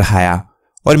آگے بڑھایا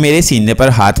اور میرے سینے پر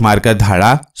ہاتھ مار کر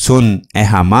دھاڑا، سن اے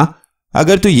حامہ،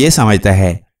 اگر تو یہ سمجھتا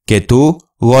ہے کہ تو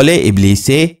غول ابلیس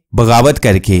سے بغاوت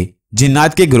کر کے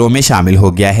جنات کے گروہ میں شامل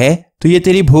ہو گیا ہے تو یہ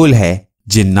تیری بھول ہے۔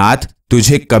 جنات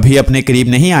تجھے کبھی اپنے قریب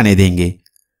نہیں آنے دیں گے۔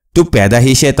 تو پیدا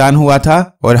ہی شیطان ہوا تھا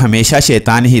اور ہمیشہ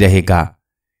شیطان ہی رہے گا۔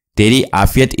 تیری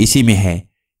عافیت اسی میں ہے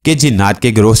کہ جنات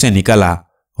کے گروہ سے نکل آ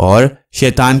اور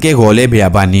شیطان کے غول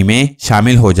بیابانی میں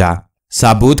شامل ہو جا۔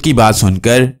 ثابوت کی بات سن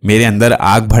کر میرے اندر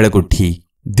آگ بھڑک اٹھی۔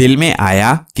 دل میں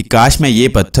آیا کہ کاش میں یہ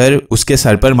پتھر اس کے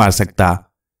سر پر مار سکتا،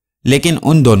 لیکن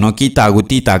ان دونوں کی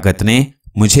طاغوتی طاقت نے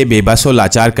مجھے بے بس و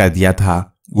لاچار کر دیا تھا۔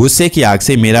 غصے کی آگ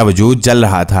سے میرا وجود جل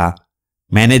رہا تھا۔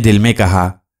 میں نے دل میں کہا،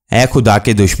 اے خدا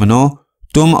کے دشمنوں،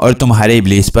 تم اور تمہارے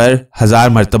ابلیس پر 1000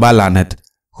 مرتبہ لعنت۔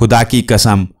 خدا کی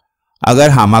قسم، اگر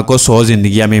حامہ کو 100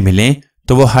 زندگیاں میں ملیں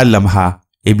تو وہ ہر لمحہ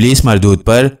ابلیس مردود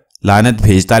پر لعنت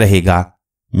بھیجتا رہے گا۔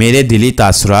 میرے دلی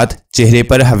تاثرات چہرے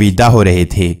پر حویدہ ہو رہے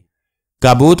تھے۔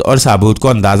 کابوت اور ثابوت کو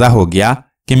اندازہ ہو گیا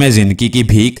کہ میں زندگی کی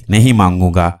بھیک نہیں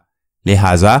مانگوں گا،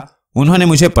 لہٰذا انہوں نے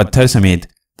مجھے پتھر سمیت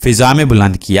فضا میں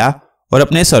بلند کیا اور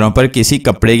اپنے سروں پر کسی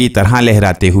کپڑے کی طرح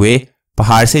لہراتے ہوئے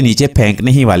پہاڑ سے نیچے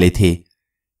پھینکنے ہی والے تھے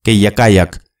کہ یکا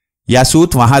یک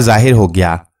یاسوت وہاں ظاہر ہو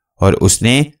گیا اور اس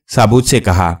نے ثابوت سے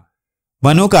کہا،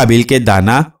 بنو کابیل کے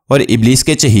دانا اور ابلیس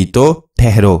کے چہیتو،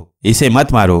 ٹھہرو، اسے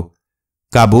مت مارو۔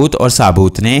 کابوت اور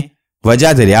ثابوت نے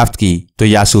وجہ دریافت کی تو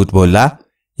یاسوت بولا،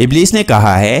 ابلیس نے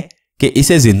کہا ہے کہ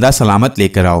اسے زندہ سلامت لے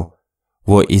کر آؤ۔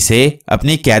 وہ اسے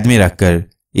اپنی قید میں رکھ کر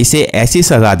اسے ایسی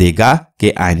سزا دے گا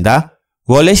کہ آئندہ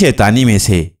غول شیطانی میں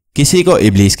سے کسی کو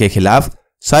ابلیس کے خلاف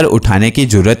سر اٹھانے کی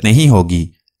جرت نہیں ہوگی۔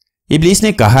 ابلیس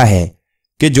نے کہا ہے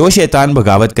کہ جو شیطان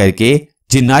بغاوت کر کے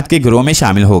جنات کے گروہ میں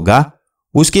شامل ہوگا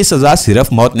اس کی سزا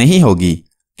صرف موت نہیں ہوگی،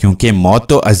 کیونکہ موت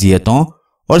تو اذیتوں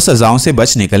اور سزاؤں سے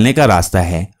بچ نکلنے کا راستہ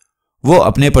ہے۔ وہ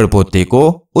اپنے پڑپوتے کو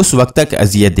اس وقت تک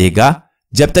اذیت دے گا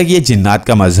جب تک یہ جنات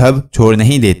کا مذہب چھوڑ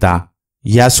نہیں دیتا۔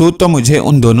 یاسوت تو مجھے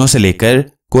ان دونوں سے لے کر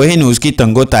کوہ نوز کی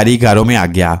تنگو تاریک غاروں میں آ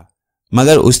گیا،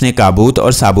 مگر اس نے کابوت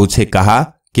اور ثابوت سے کہا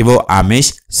کہ وہ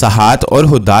آمش، سہات اور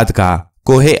حداد کا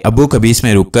کوہ ابو کبیس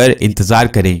میں رک کر انتظار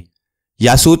کریں۔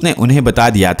 یاسوت نے انہیں بتا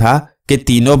دیا تھا کہ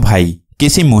تینوں بھائی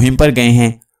کسی مہم پر گئے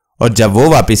ہیں اور جب وہ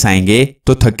واپس آئیں گے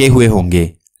تو تھکے ہوئے ہوں گے،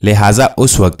 لہٰذا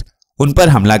اس وقت ان پر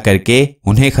حملہ کر کے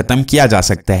انہیں ختم کیا جا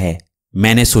سکتا ہے۔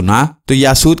 میں نے سنا تو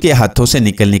یاسوت کے ہاتھوں سے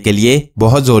نکلنے کے لیے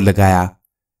بہت زور لگایا،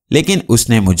 لیکن اس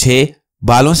نے مجھے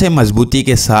बालों से मजबूती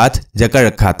के साथ जकड़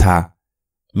रखा था।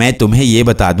 मैं तुम्हें ये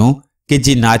बता दूं कि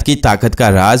जिन्नात की ताकत का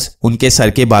राज उनके सर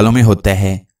के बालों में होता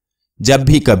है। जब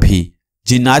भी कभी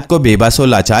जिन्नात को बेबस व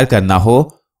लाचार करना हो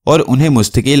और उन्हें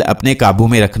मुस्तकिल अपने काबू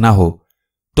में रखना हो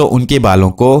तो उनके बालों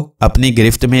को अपनी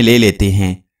गिरफ्त में ले लेते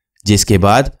हैं, जिसके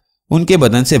बाद उनके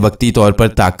बदन से वक्ती तौर पर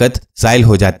ताकत ज़ाइल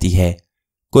हो जाती है।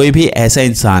 कोई भी ऐसा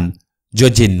इंसान जो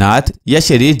जिन्नात या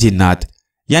शरीर जिन्नात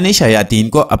यानी शयातीन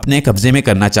को अपने कब्जे में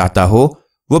करना चाहता हो,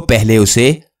 वो पहले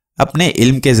उसे अपने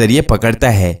इल्म के जरिए पकड़ता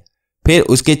है, फिर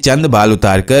उसके चंद बाल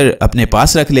उतारकर अपने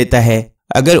पास रख लेता है।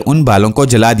 अगर उन बालों को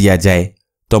जला दिया जाए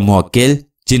तो मुवक्किल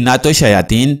जिन्नात व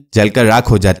शयातीन जलकर राख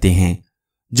हो जाते हैं।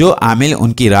 जो आमिल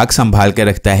उनकी राख संभाल कर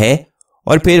रखता है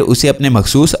और फिर उसे अपने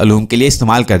मखसूस अलूम के लिए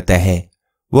इस्तेमाल करता है,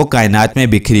 वो कायनात में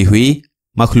बिखरी हुई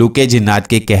मखलूक़े जिन्नात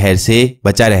के कहर से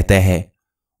बचा रहता है।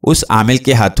 उस आमिल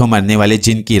के हाथों मरने वाले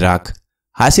जिन की राख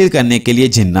हासिल करने के लिए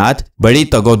जिन्नात बड़ी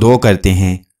तगोदो करते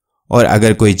हैं, और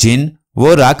अगर कोई जिन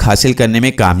वो राख हासिल करने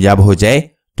में कामयाब हो जाए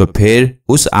तो फिर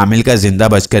उस आमिल का जिंदा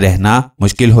बचकर रहना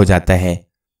मुश्किल हो जाता है।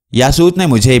 यासूत ने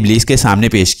मुझे इब्लीस के सामने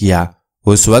पेश किया।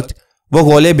 उस वक्त वो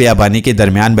गोले बियाबानी के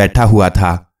दरमियान बैठा हुआ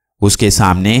था। उसके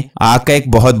सामने आग का एक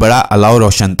बहुत बड़ा अलाव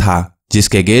रोशन था,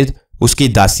 जिसके गिर्द उसकी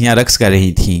दासियां रक्स कर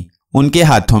रही थीं। उनके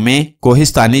हाथों में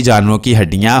कोहिस्तानी जानवरों की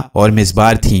हड्डियां और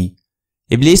मिसबार थीं।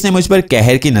 इब्लीस ने मुझ पर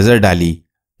कहर की नजर डाली,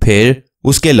 फिर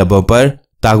उसके लबों पर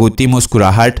तागूती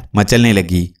मुस्कुराहट मचलने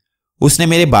लगी। उसने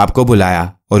मेरे बाप को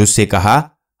बुलाया और उससे कहा,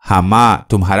 हाँ माँ,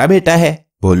 तुम्हारा बेटा है,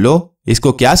 बोलो,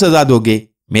 इसको क्या सजा दोगे?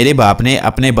 मेरे बाप ने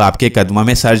अपने बाप के कदमों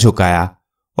में सर झुकाया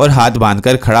और हाथ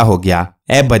बांधकर खड़ा हो गया।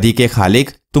 ऐ बदी के खालिक,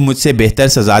 तुम मुझसे बेहतर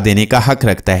सजा देने का हक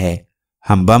रखता है।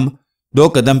 हमबम 2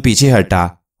 कदम पीछे हटा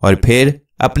और फिर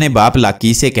अपने बाप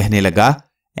लाकी से कहने लगा,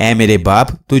 ऐ मेरे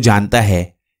बाप, तू जानता है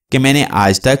कि मैंने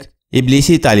आज तक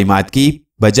इब्लीसी तालीमात की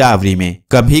बजावरी में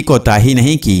कभी कोताही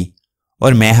नहीं की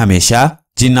और मैं हमेशा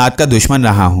जिन्नात का दुश्मन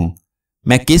रहा हूं।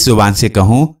 मैं किस जुबान से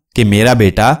कहूं कि मेरा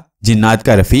बेटा जिन्नात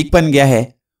का रफीक बन गया है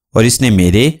और इसने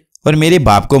मेरे और मेरे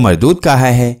बाप को मरदूद कहा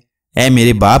है। ऐ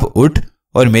मेरे बाप, उठ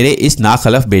और मेरे इस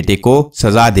नाखलफ बेटे को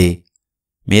सजा दे।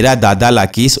 मेरा दादा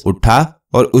लाकीस उठा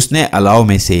और उसने अलाव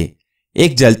में से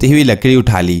एक जलती हुई लकड़ी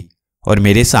उठा ली और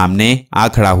मेरे सामने आ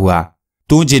खड़ा हुआ।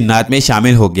 तू जिन्नात में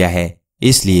शामिल हो गया है,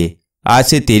 इसलिए आज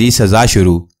से तेरी सजा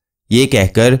शुरू। ये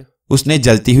कहकर उसने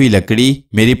जलती हुई लकड़ी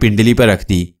मेरी पिंडली पर रख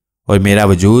दी और मेरा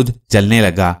वजूद जलने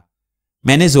लगा।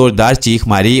 मैंने जोरदार चीख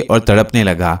मारी और तड़पने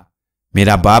लगा।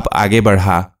 मेरा बाप आगे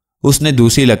बढ़ा। उसने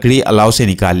दूसरी लकड़ी अलाव से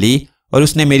निकाल ली और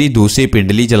उसने मेरी दूसरी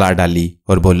पिंडली जला डाली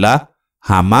और बोला,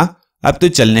 हाँ माँ, अब तो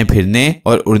चलने फिरने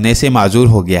और उड़ने से माजूर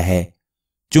हो गया है।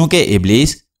 चूंकि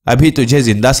इब्लीस अभी तुझे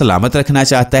जिंदा सलामत रखना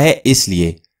चाहता है,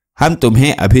 इसलिए हम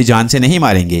तुम्हें अभी जान से नहीं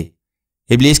मारेंगे।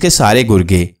 इब्लीस के सारे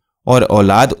गुर्गे और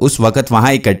औलाद उस वक्त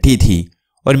वहां इकट्ठी थी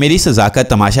और मेरी सजा का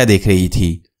तमाशा देख रही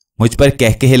थी। मुझ पर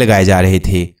कहकहे लगाए जा रहे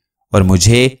थे और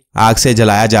मुझे आग से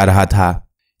जलाया जा रहा था।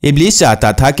 इब्लीस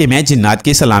चाहता था कि मैं जिन्नात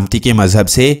की सलामती के मजहब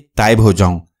से ताइब हो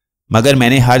जाऊं, मगर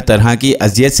मैंने हर तरह की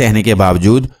अजियत सहने के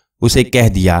बावजूद उसे कह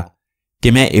दिया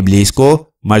कि मैं इब्लीस को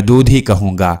मरदूद ही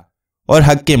कहूंगा और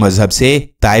हक के मजहब से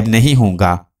ताइब नहीं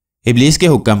होऊंगा। इब्लीस के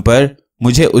हुक्म पर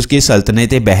मुझे उसकी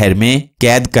सल्तनत बहर में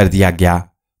कैद कर दिया गया।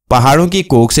 पहाड़ों की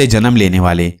कोख से जन्म लेने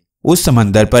वाले उस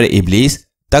समंदर पर इब्लीस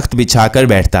तख्त बिछाकर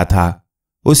बैठता था।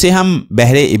 उसे हम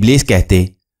बहरे इब्लीस कहते,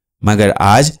 मगर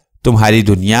आज तुम्हारी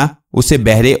दुनिया उसे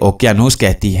बहरे ओकियानूस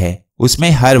कहती है। उसमें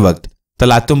हर वक्त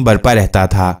तलातुम बरपा रहता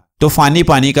था। तूफानी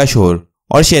पानी का शोर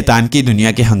और शैतान की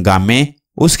दुनिया के हंगाम में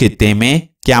उस खित्ते में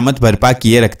क़यामत बरपा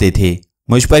किए रखते थे।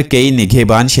 मुझ पर कई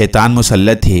निगहबान शैतान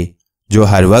मुसल्लत थे जो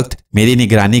हर वक्त मेरी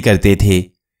निगरानी करते थे।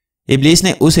 इब्लीस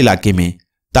ने उस इलाके में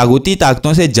तागूती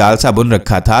ताकतों से जाल सा बुन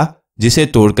रखा था जिसे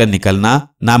तोड़कर निकलना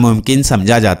नामुमकिन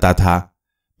समझा जाता था।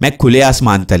 मैं खुले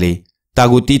आसमान तले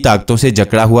तागूती ताकतों से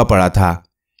जकड़ा हुआ पड़ा था।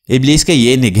 इब्लीस के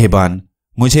ये निगहबान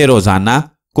मुझे रोजाना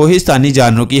कोहिस्तानी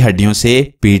जानवरों की हड्डियों से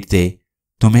पीटते।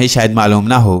 तुम्हें शायद मालूम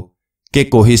ना हो कि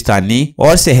कोहिस्तानी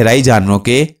और सहराई जानवरों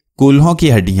के कूल्हों की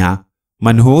हड्डियां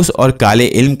मनहूस और काले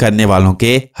इल्म करने वालों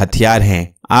के हथियार हैं।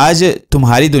 आज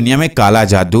तुम्हारी दुनिया में काला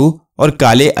जादू और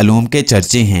काले अलूम के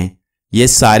चर्चे हैं। ये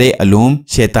सारे अलूम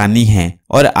शैतानी हैं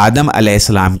और आदम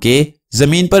अलैहिस्सलाम के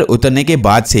जमीन पर उतरने के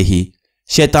बाद से ही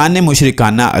शैतान ने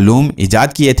मुशरिकाना अलूम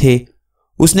इजाद किए थे।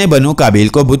 उसने बनु काबील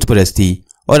को बुत परस्ती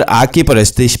और आग की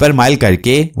परस्तिश पर माइल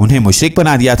करके उन्हें मुशरिक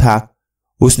बना दिया था।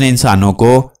 उसने इंसानों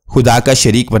को खुदा का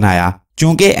शरीक बनाया,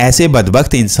 चूंकि ऐसे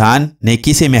बदबख्त इंसान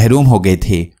नेकी से महरूम हो गए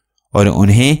थे और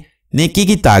उन्हें नेकी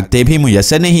की ताकतें भी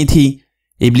मुयस्सर नहीं थी।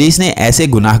 इब्लीस ने ऐसे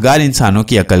गुनाहगार इंसानों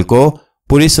की अकल को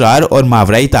पुरस्रार और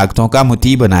मावराई ताकतों का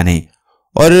मुती बनाने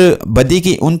और बदी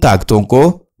की उन ताकतों को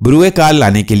بروئے کار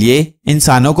لانے کے لیے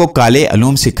انسانوں کو کالے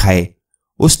علوم سکھائے۔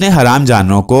 اس نے حرام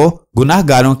جانوروں کو گناہ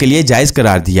گاروں کے لیے جائز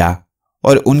قرار دیا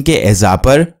اور ان کے اعضاء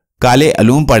پر کالے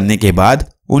علوم پڑھنے کے بعد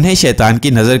انہیں شیطان کی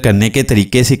نظر کرنے کے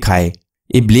طریقے سکھائے۔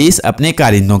 ابلیس اپنے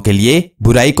کارندوں کے لیے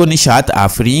برائی کو نشات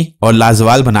آفریں اور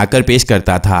لازوال بنا کر پیش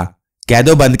کرتا تھا۔ قید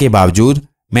و بند کے باوجود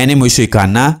میں نے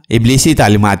مشرکانہ ابلیسی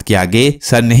تعلیمات کے آگے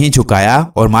سر نہیں جھکایا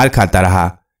اور مار کھاتا رہا۔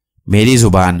 میری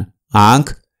زبان،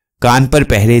 آنکھ، کان پر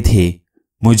پہرے تھے۔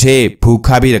 مجھے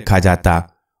بھوکا بھی رکھا جاتا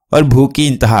اور بھوک کی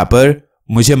انتہا پر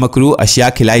مجھے مکروہ اشیاء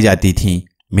کھلائی جاتی تھیں۔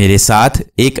 میرے ساتھ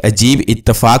ایک عجیب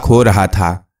اتفاق ہو رہا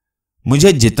تھا۔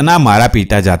 مجھے جتنا مارا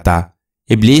پیٹا جاتا،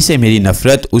 ابلیس سے میری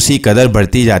نفرت اسی قدر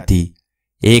بڑھتی جاتی۔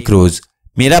 ایک روز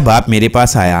میرا باپ میرے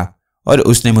پاس آیا اور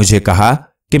اس نے مجھے کہا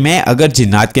کہ میں اگر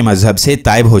جنات کے مذہب سے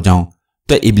تائب ہو جاؤں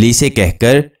تو ابلیس سے کہہ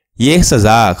کر یہ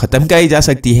سزا ختم کرائی جا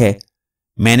سکتی ہے۔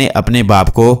 میں نے اپنے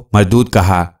باپ کو مردود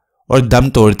کہا اور دم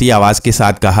توڑتی آواز کے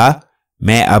ساتھ کہا،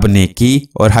 میں اب نیکی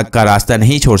اور حق کا راستہ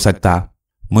نہیں چھوڑ سکتا۔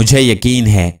 مجھے یقین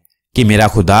ہے کہ میرا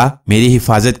خدا میری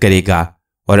حفاظت کرے گا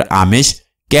اور آمش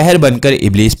قہر بن کر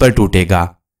ابلیس پر ٹوٹے گا۔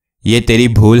 یہ تیری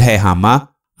بھول ہے حامہ،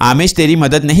 آمش تیری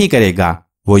مدد نہیں کرے گا،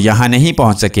 وہ یہاں نہیں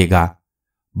پہنچ سکے گا۔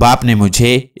 باپ نے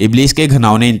مجھے ابلیس کے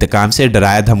گھناؤنے انتقام سے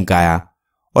ڈرایا دھمکایا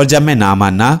اور جب میں نہ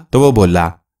مانا تو وہ بولا،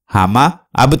 حامہ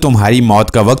اب تمہاری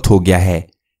موت کا وقت ہو گیا ہے۔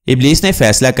 ابلیس نے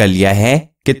فیصلہ کر لیا ہے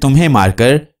کہ تمہیں مار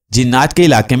کر جنات کے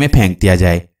علاقے میں پھینک دیا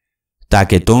جائے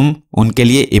تاکہ تم ان کے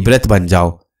لیے عبرت بن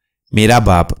جاؤ۔ میرا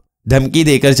باپ دھمکی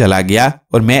دے کر چلا گیا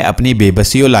اور میں اپنی بے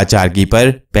بسی و لاچارگی پر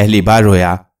پہلی بار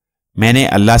رویا۔ میں نے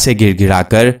اللہ سے گڑ گڑا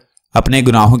کر اپنے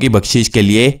گناہوں کی بخشش کے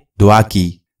لیے دعا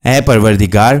کی، اے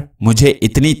پروردگار مجھے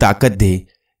اتنی طاقت دے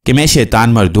کہ میں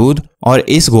شیطان مردود اور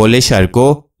اس گولے شر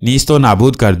کو نیست و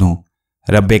نابود کر دوں۔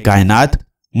 رب کائنات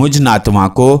مجھ ناتواں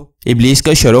کو ابلیس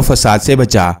کے شر و فساد سے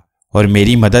بچا اور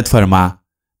میری مدد فرما۔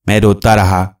 میں روتا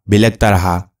رہا، بلکتا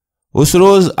رہا۔ اس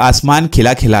روز آسمان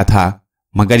کھلا کھلا تھا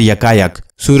مگر یکایک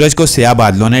سورج کو سیاہ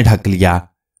بادلوں نے ڈھک لیا،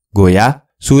 گویا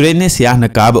سورج نے سیاہ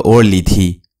نقاب اوڑھ لی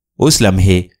تھی۔ اس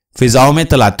لمحے فضاؤں میں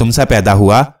تلاطم سا پیدا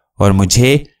ہوا اور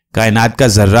مجھے کائنات کا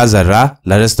ذرہ ذرہ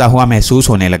لرزتا ہوا محسوس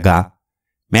ہونے لگا۔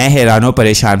 میں حیران و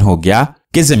پریشان ہو گیا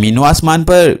کہ زمین و آسمان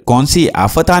پر کون سی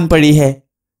آفت آن پڑی ہے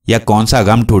یا کون سا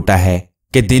غم ٹوٹا ہے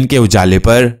کہ دن کے اجالے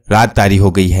پر رات طاری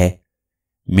ہو گئی ہے۔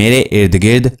 میرے ارد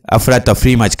گرد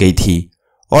افراتفری مچ گئی تھی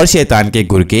اور شیطان کے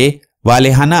گرگے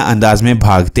والہانہ انداز میں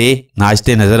بھاگتے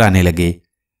ناچتے نظر آنے لگے۔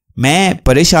 میں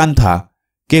پریشان تھا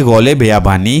کہ غول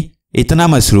بیابانی اتنا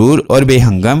مسرور اور بے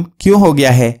ہنگم کیوں ہو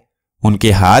گیا ہے۔ ان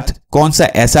کے ہاتھ کون سا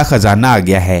ایسا خزانہ آ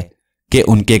گیا ہے کہ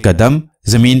ان کے قدم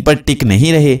زمین پر ٹک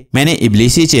نہیں رہے۔ میں نے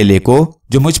ابلیسی چیلے کو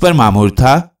جو مجھ پر مامور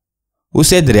تھا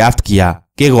اسے دریافت کیا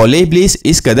کہ غول ابلیس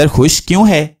اس قدر خوش کیوں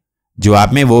ہے۔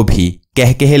 جواب میں وہ بھی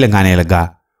کہکہے لگانے لگا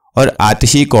اور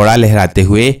آتشی کوڑا لہراتے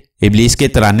ہوئے ابلیس کے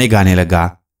ترانے گانے لگا،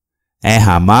 اے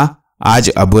حامہ آج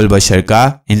ابو البشر کا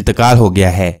انتقال ہو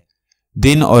گیا ہے،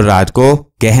 دن اور رات کو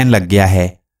کہن لگ گیا ہے۔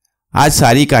 آج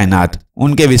ساری کائنات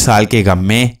ان کے وصال کے غم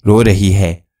میں رو رہی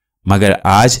ہے مگر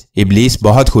آج ابلیس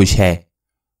بہت خوش ہے۔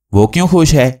 وہ کیوں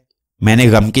خوش ہے؟ میں نے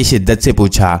غم کی شدت سے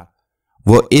پوچھا۔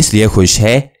 وہ اس لیے خوش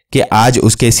ہے کہ آج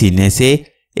اس کے سینے سے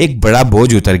ایک بڑا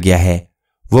بوجھ اتر گیا ہے،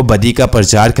 وہ بدی کا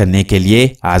پرچار کرنے کے لیے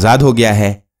آزاد ہو گیا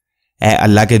ہے۔ اے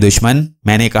اللہ کے دشمن،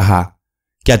 میں نے کہا،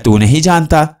 کیا تو نہیں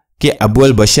جانتا کہ ابو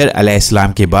البشر علیہ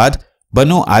السلام کے بعد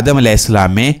بنو آدم علیہ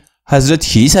السلام میں حضرت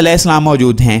شیس علیہ السلام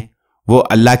موجود ہیں؟ وہ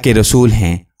اللہ کے رسول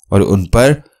ہیں اور ان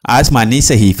پر آسمانی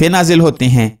صحیفے نازل ہوتے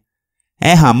ہیں۔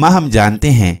 اے حامہ ہم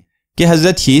جانتے ہیں کہ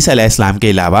حضرت شیس علیہ السلام کے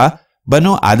علاوہ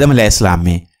بنو آدم علیہ السلام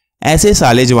میں ایسے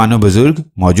صالح جوان و بزرگ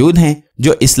موجود ہیں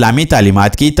جو اسلامی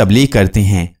تعلیمات کی تبلیغ کرتے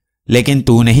ہیں، لیکن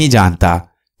تو نہیں جانتا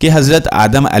کہ حضرت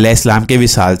آدم علیہ السلام کے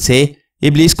وصال سے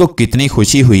ابلیس کو کتنی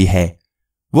خوشی ہوئی ہے۔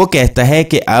 وہ کہتا ہے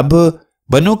کہ اب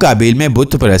بنو کابیل میں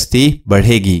بت پرستی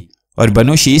بڑھے گی اور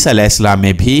بنو شیس علیہ السلام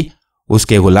میں بھی اس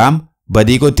کے غلام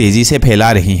بدی کو تیزی سے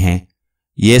پھیلا رہی ہیں۔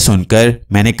 یہ سن کر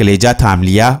میں نے کلیجہ تھام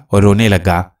لیا اور رونے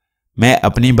لگا۔ میں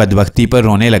اپنی بدبختی پر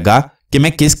رونے لگا کہ میں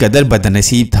کس قدر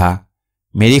بدنصیب تھا۔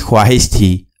 میری خواہش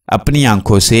تھی اپنی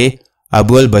آنکھوں سے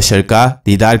ابو البشر کا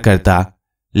دیدار کرتا،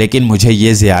 لیکن مجھے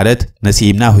یہ زیارت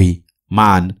نصیب نہ ہوئی۔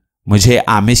 مجھے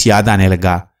آمش یاد آنے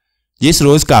لگا جس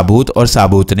روز کابوت اور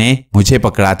سابوت نے مجھے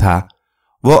پکڑا تھا۔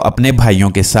 وہ اپنے بھائیوں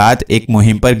کے ساتھ ایک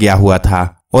مہم پر گیا ہوا تھا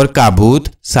اور کابوت،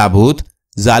 سابوت،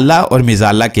 زالہ اور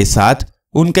مزالہ کے ساتھ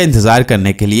ان کا انتظار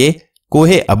کرنے کے لیے کوہ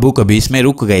ابو قبیس میں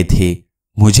رک گئے تھے۔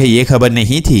 مجھے یہ خبر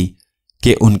نہیں تھی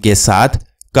کہ ان کے ساتھ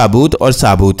کابوت اور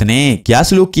سابوت نے کیا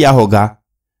سلوک کیا ہوگا۔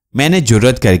 میں نے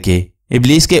جرأت کر کے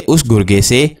ابلیس کے اس گرگے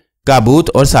سے کابوت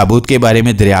اور سابوت کے بارے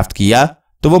میں دریافت کیا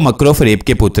تو وہ مکر و فریب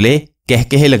کے پتلے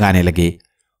کہکہے لگانے لگے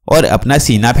اور اپنا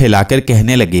سینہ پھیلا کر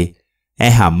کہنے لگے، اے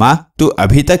حما، تو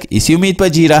ابھی تک اسی امید پر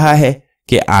جی رہا ہے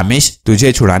کہ آمش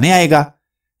تجھے چھڑانے آئے گا؟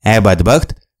 اے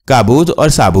بدبخت، کابوت اور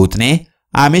سابوت نے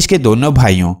آمش کے دونوں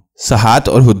بھائیوں سہات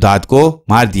اور حداد کو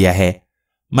مار دیا ہے،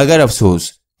 مگر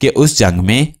افسوس کہ اس جنگ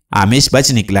میں آمش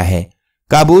بچ نکلا ہے۔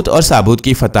 کابوت اور سابوت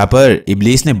کی فتح پر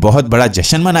ابلیس نے بہت بڑا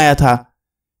جشن منایا تھا۔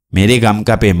 میرے غم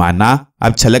کا پیمانہ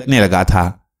اب چھلکنے لگا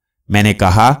تھا۔ میں نے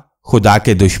کہا، خدا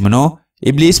کے دشمنوں،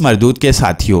 ابلیس مردود کے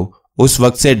ساتھیوں، اس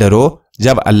وقت سے ڈرو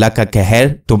جب اللہ کا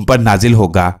قہر تم پر نازل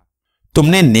ہوگا۔ تم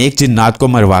نے نیک جنات کو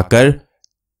مروا کر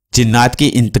جنات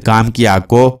کی انتقام کی آگ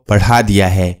کو بڑھا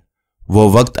دیا ہے۔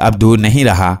 وہ وقت اب دور نہیں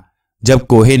رہا جب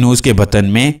کوہ نوز کے بطن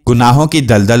میں گناہوں کی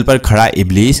دلدل پر کھڑا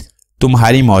ابلیس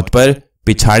تمہاری موت پر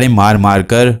پچھاڑے مار مار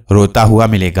کر روتا ہوا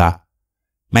ملے گا۔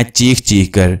 میں چیخ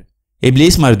چیخ کر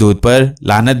ابلیس مردود پر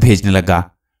لعنت بھیجنے لگا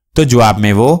تو جواب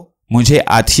میں وہ مجھے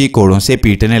آتشی کوڑوں سے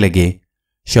پیٹنے لگے۔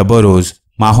 شب و روز،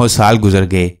 ماہ و سال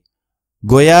گزر گئے،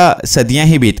 گویا صدیاں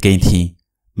ہی بیت گئی تھیں۔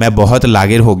 میں بہت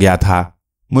لاغر ہو گیا تھا۔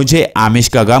 مجھے آمش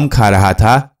کا غم کھا رہا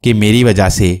تھا کہ میری وجہ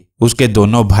سے اس کے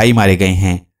دونوں بھائی مارے گئے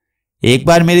ہیں۔ ایک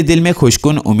بار میرے دل میں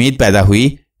خوشکن امید پیدا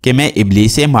ہوئی کہ میں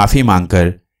ابلیس سے معافی مانگ کر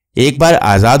ایک بار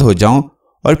آزاد ہو جاؤں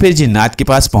اور پھر جنات کے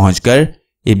پاس پہنچ کر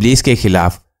ابلیس کے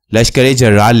خلاف لشکر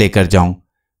جرار لے کر جاؤں،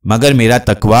 مگر میرا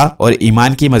تقوی اور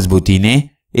ایمان کی مضبوطی نے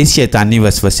اس شیطانی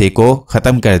وسوسے کو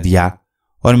ختم کر دیا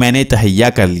اور میں نے تہیہ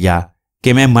کر لیا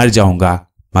کہ میں مر جاؤں گا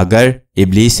مگر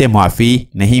ابلیس سے معافی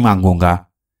نہیں مانگوں گا۔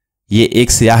 یہ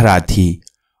ایک سیاہ رات تھی۔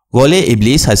 غول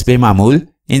ابلیس حسب معمول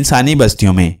انسانی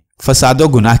بستیوں میں فساد و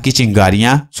گناہ کی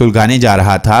چنگاریاں سلگانے جا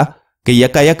رہا تھا کہ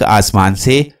یکایک آسمان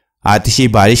سے آتشی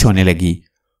بارش ہونے لگی۔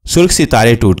 سرخ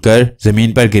ستارے ٹوٹ کر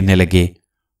زمین پر گرنے لگے۔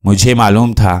 مجھے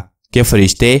معلوم تھا کہ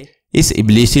فرشتے اس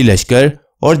ابلیسی لشکر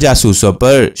اور جاسوسوں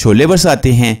پر شعلے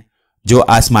برساتے ہیں جو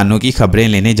آسمانوں کی خبریں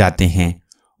لینے جاتے ہیں۔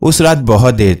 اس رات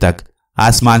بہت دیر تک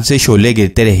آسمان سے شعلے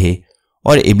گرتے رہے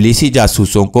اور ابلیسی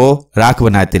جاسوسوں کو راکھ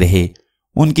بناتے رہے۔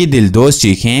 ان کی دلدوز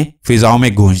چیخیں فضاؤں میں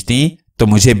گونجتیں تو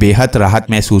مجھے بے حد راحت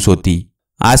محسوس ہوتی۔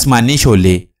 آسمانی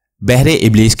شعلے بحر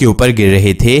ابلیس کے اوپر گر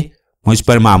رہے تھے۔ مجھ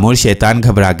پر معمور شیطان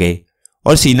گھبرا گئے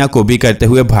اور سینہ کوبی کرتے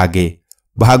ہوئے بھاگے۔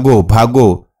 بھاگو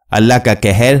بھاگو، اللہ کا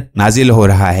قہر نازل ہو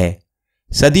رہا ہے۔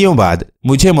 صدیوں بعد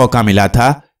مجھے موقع ملا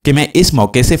تھا کہ میں اس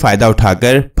موقع سے فائدہ اٹھا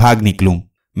کر بھاگ نکلوں،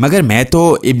 مگر میں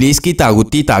تو ابلیس کی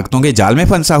طاغوتی طاقتوں کے جال میں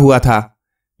پھنسا ہوا تھا۔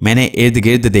 میں نے ارد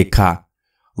گرد دیکھا۔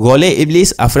 غول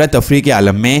ابلیس افراتفری کے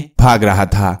عالم میں بھاگ رہا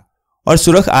تھا اور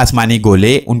سرخ آسمانی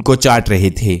گولے ان کو چاٹ رہے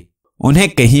تھے۔ انہیں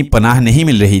کہیں پناہ نہیں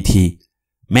مل رہی تھی۔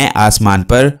 میں آسمان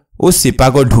پر اس سپاہ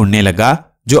کو ڈھونڈنے لگا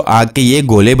جو آگ کے یہ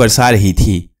گولے برسا رہی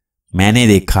تھی۔ میں نے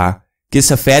دیکھا کہ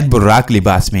سفید براق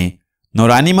لباس میں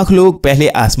نورانی مخلوق پہلے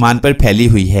آسمان پر پھیلی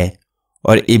ہوئی ہے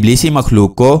اور ابلیسی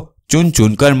مخلوق کو چن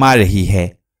چن کر مار رہی ہے۔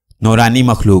 نورانی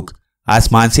مخلوق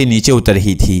آسمان سے نیچے اتر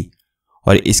رہی تھی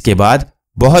اور اس کے بعد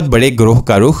بہت بڑے گروہ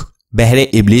کا رخ بحر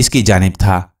ابلیس کی جانب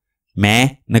تھا۔ میں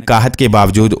نکاہت کے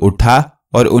باوجود اٹھا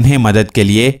اور انہیں مدد کے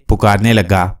لیے پکارنے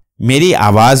لگا۔ میری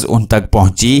آواز ان تک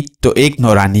پہنچی تو ایک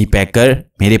نورانی پیکر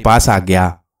میرے پاس آ گیا۔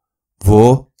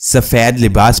 وہ سفید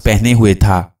لباس پہنے ہوئے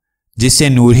تھا جس سے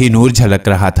نور ہی نور جھلک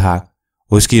رہا تھا۔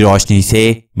 اس کی روشنی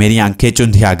سے میری آنکھیں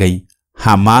چندھیا گئیں۔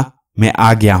 ہاما، میں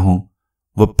آ گیا ہوں،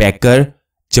 وہ پیکر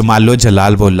جمال و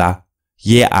جلال بولا۔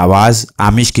 یہ آواز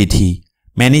آمش کی تھی۔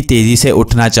 میں نے تیزی سے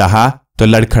اٹھنا چاہا تو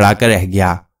لڑکھڑا کر رہ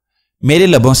گیا۔ میرے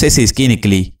لبوں سے سسکی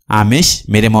نکلی، آمش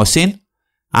میرے محسن۔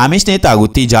 آمش نے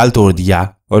طاغوتی جال توڑ دیا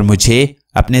اور مجھے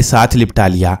اپنے ساتھ لپٹا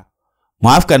لیا۔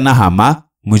 معاف کرنا ہاما،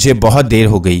 مجھے بہت دیر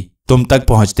ہو گئی تم تک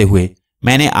پہنچتے ہوئے۔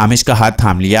 میں نے آمش کا ہاتھ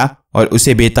تھام لیا اور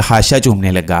اسے بے تحاشا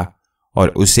چومنے لگا اور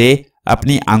اسے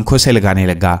اپنی آنکھوں سے لگانے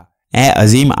لگا۔ اے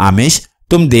عظیم آمش،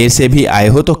 تم دیر سے بھی آئے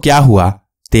ہو تو کیا ہوا؟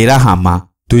 تیرا ہاما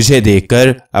تجھے دیکھ کر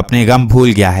اپنے غم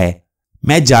بھول گیا ہے۔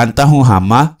 میں جانتا ہوں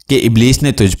ہاما کہ ابلیس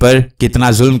نے تجھ پر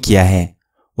کتنا ظلم کیا ہے۔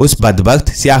 اس بدبخت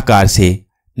سیاہکار سے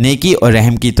نیکی اور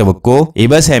رحم کی توقع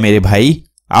عبث ہے میرے بھائی۔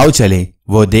 آؤ چلے،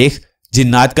 وہ دیکھ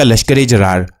جنات کا لشکر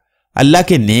جرار، اللہ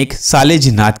کے نیک صالح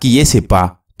جنات کی یہ سپاہ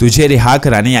تجھے رہا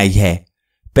کرانے آئی ہے۔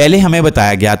 پہلے ہمیں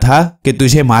بتایا گیا تھا کہ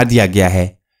تجھے مار دیا گیا ہے،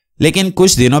 لیکن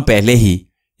کچھ دنوں پہلے ہی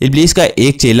ابلیس کا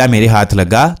ایک چیلا میرے ہاتھ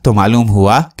لگا تو معلوم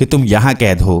ہوا کہ تم یہاں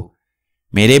قید ہو۔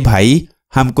 میرے بھائی،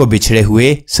 ہم کو بچھڑے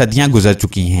ہوئے صدیاں گزر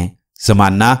چکی ہیں،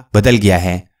 زمانہ بدل گیا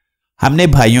ہے۔ ہم نے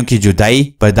بھائیوں کی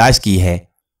جدائی برداشت کی ہے،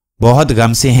 بہت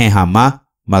غم سے ہیں ہاما،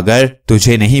 مگر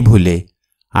تجھے نہیں بھولے۔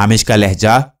 آمش کا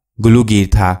لہجہ گلوگیر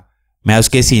تھا۔ میں اس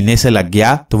کے سینے سے لگ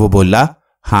گیا تو وہ بولا،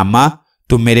 ہاما،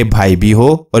 تم میرے بھائی بھی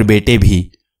ہو اور بیٹے بھی۔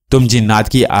 تم جنات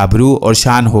کی آبرو اور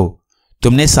شان ہو۔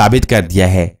 تم نے ثابت کر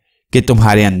دیا ہے کہ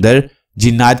تمہارے اندر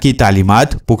جنات کی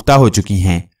تعلیمات پختہ ہو چکی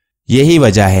ہیں۔ یہی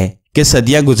وجہ ہے کہ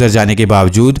صدیاں گزر جانے کے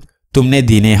باوجود تم نے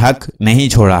دین حق نہیں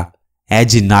چھوڑا۔ اے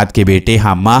جنات کے بیٹے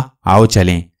حامہ، آؤ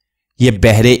چلیں۔ یہ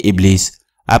بہرے ابلیس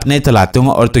اپنے تلاطم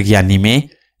اور طغیانی میں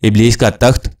ابلیس کا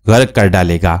تخت غرق کر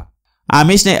ڈالے گا۔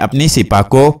 آمش نے اپنی سپاہ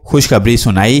کو خوشخبری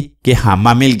سنائی کہ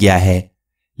حامہ مل گیا ہے،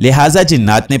 لہٰذا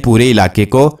جنات نے پورے علاقے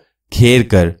کو گھیر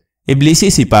کر ابلیسی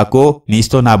سپاہ کو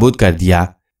نیست و نابود کر دیا۔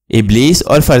 ابلیس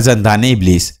اور فرزندان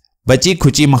ابلیس بچی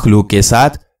کھچی مخلوق کے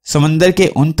ساتھ سمندر کے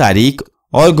ان تاریک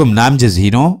اور گمنام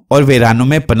جزیروں اور ویرانوں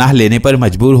میں پناہ لینے پر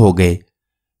مجبور ہو گئے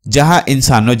جہاں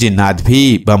انسان و جنات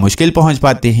بھی بمشکل پہنچ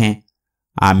پاتے ہیں۔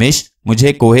 آمش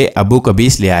مجھے کوہ ابو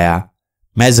قبیس لے آیا۔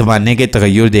 میں زمانے کے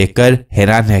تغیر دیکھ کر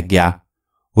حیران رہ گیا۔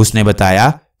 اس نے بتایا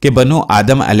کہ بنو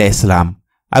آدم علیہ السلام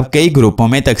اب کئی گروپوں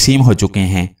میں تقسیم ہو چکے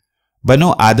ہیں۔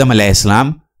 بنو آدم علیہ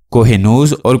السلام کوہ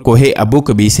نوز اور کوہ ابو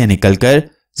قبیس سے نکل کر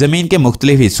زمین کے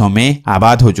مختلف حصوں میں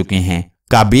آباد ہو چکے ہیں۔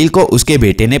 کابیل کو اس کے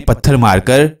بیٹے نے پتھر مار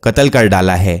کر قتل کر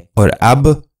ڈالا ہے، اور اب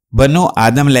بنو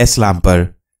آدم علیہ السلام پر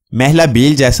محلہ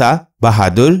بیل جیسا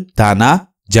بہادر، دانا،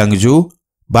 جنگجو،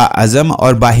 باعزم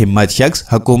اور باہمت شخص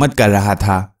حکومت کر رہا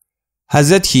تھا۔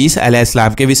 حضرت شیس علیہ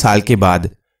السلام کے وصال کے بعد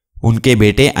ان کے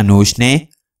بیٹے انوش نے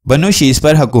بنو شیس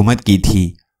پر حکومت کی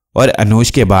تھی، اور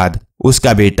انوش کے بعد اس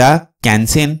کا بیٹا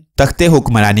کینسن تخت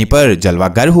حکمرانی پر جلوہ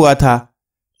گر ہوا تھا۔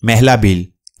 محلہ بیل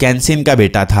کینسن کا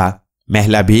بیٹا تھا۔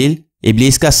 محلہ بیل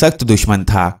ابلیس کا سخت دشمن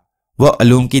تھا۔ وہ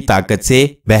علوم کی طاقت سے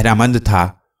بہرہ مند تھا۔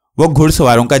 وہ گھڑ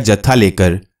سواروں کا جتھا لے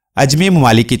کر عجمی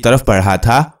ممالک کی طرف بڑھا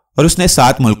تھا، اور اس نے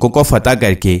 7 ملکوں کو فتح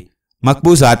کر کے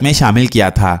مقبوضات میں شامل کیا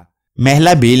تھا۔ محلہ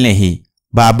بیل نے ہی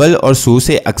بابل اور سو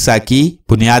سے اقصا کی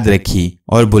بنیاد رکھی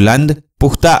اور بلند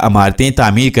پختہ عمارتیں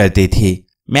تعمیر کرتے تھے۔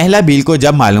 محلہ بیل کو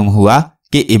جب معلوم ہوا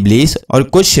کہ ابلیس اور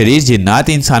کچھ شریر جنات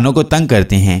انسانوں کو تنگ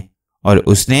کرتے ہیں، اور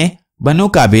اس نے بنو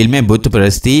کابیل میں بت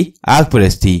پرستی، آگ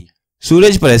پرستی،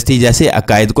 سورج پرستی جیسے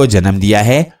عقائد کو جنم دیا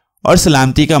ہے، اور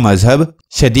سلامتی کا مذہب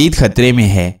شدید خطرے میں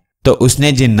ہے، تو اس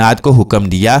نے جنات کو حکم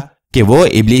دیا کہ وہ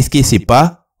ابلیس کی سپاہ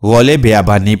غول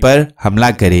بیابانی پر حملہ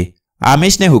کرے۔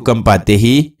 آمش نے حکم پاتے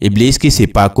ہی ابلیس کی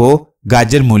سپاہ کو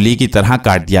گاجر مولی کی طرح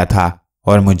کاٹ دیا تھا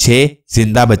اور مجھے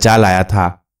زندہ بچا لایا تھا۔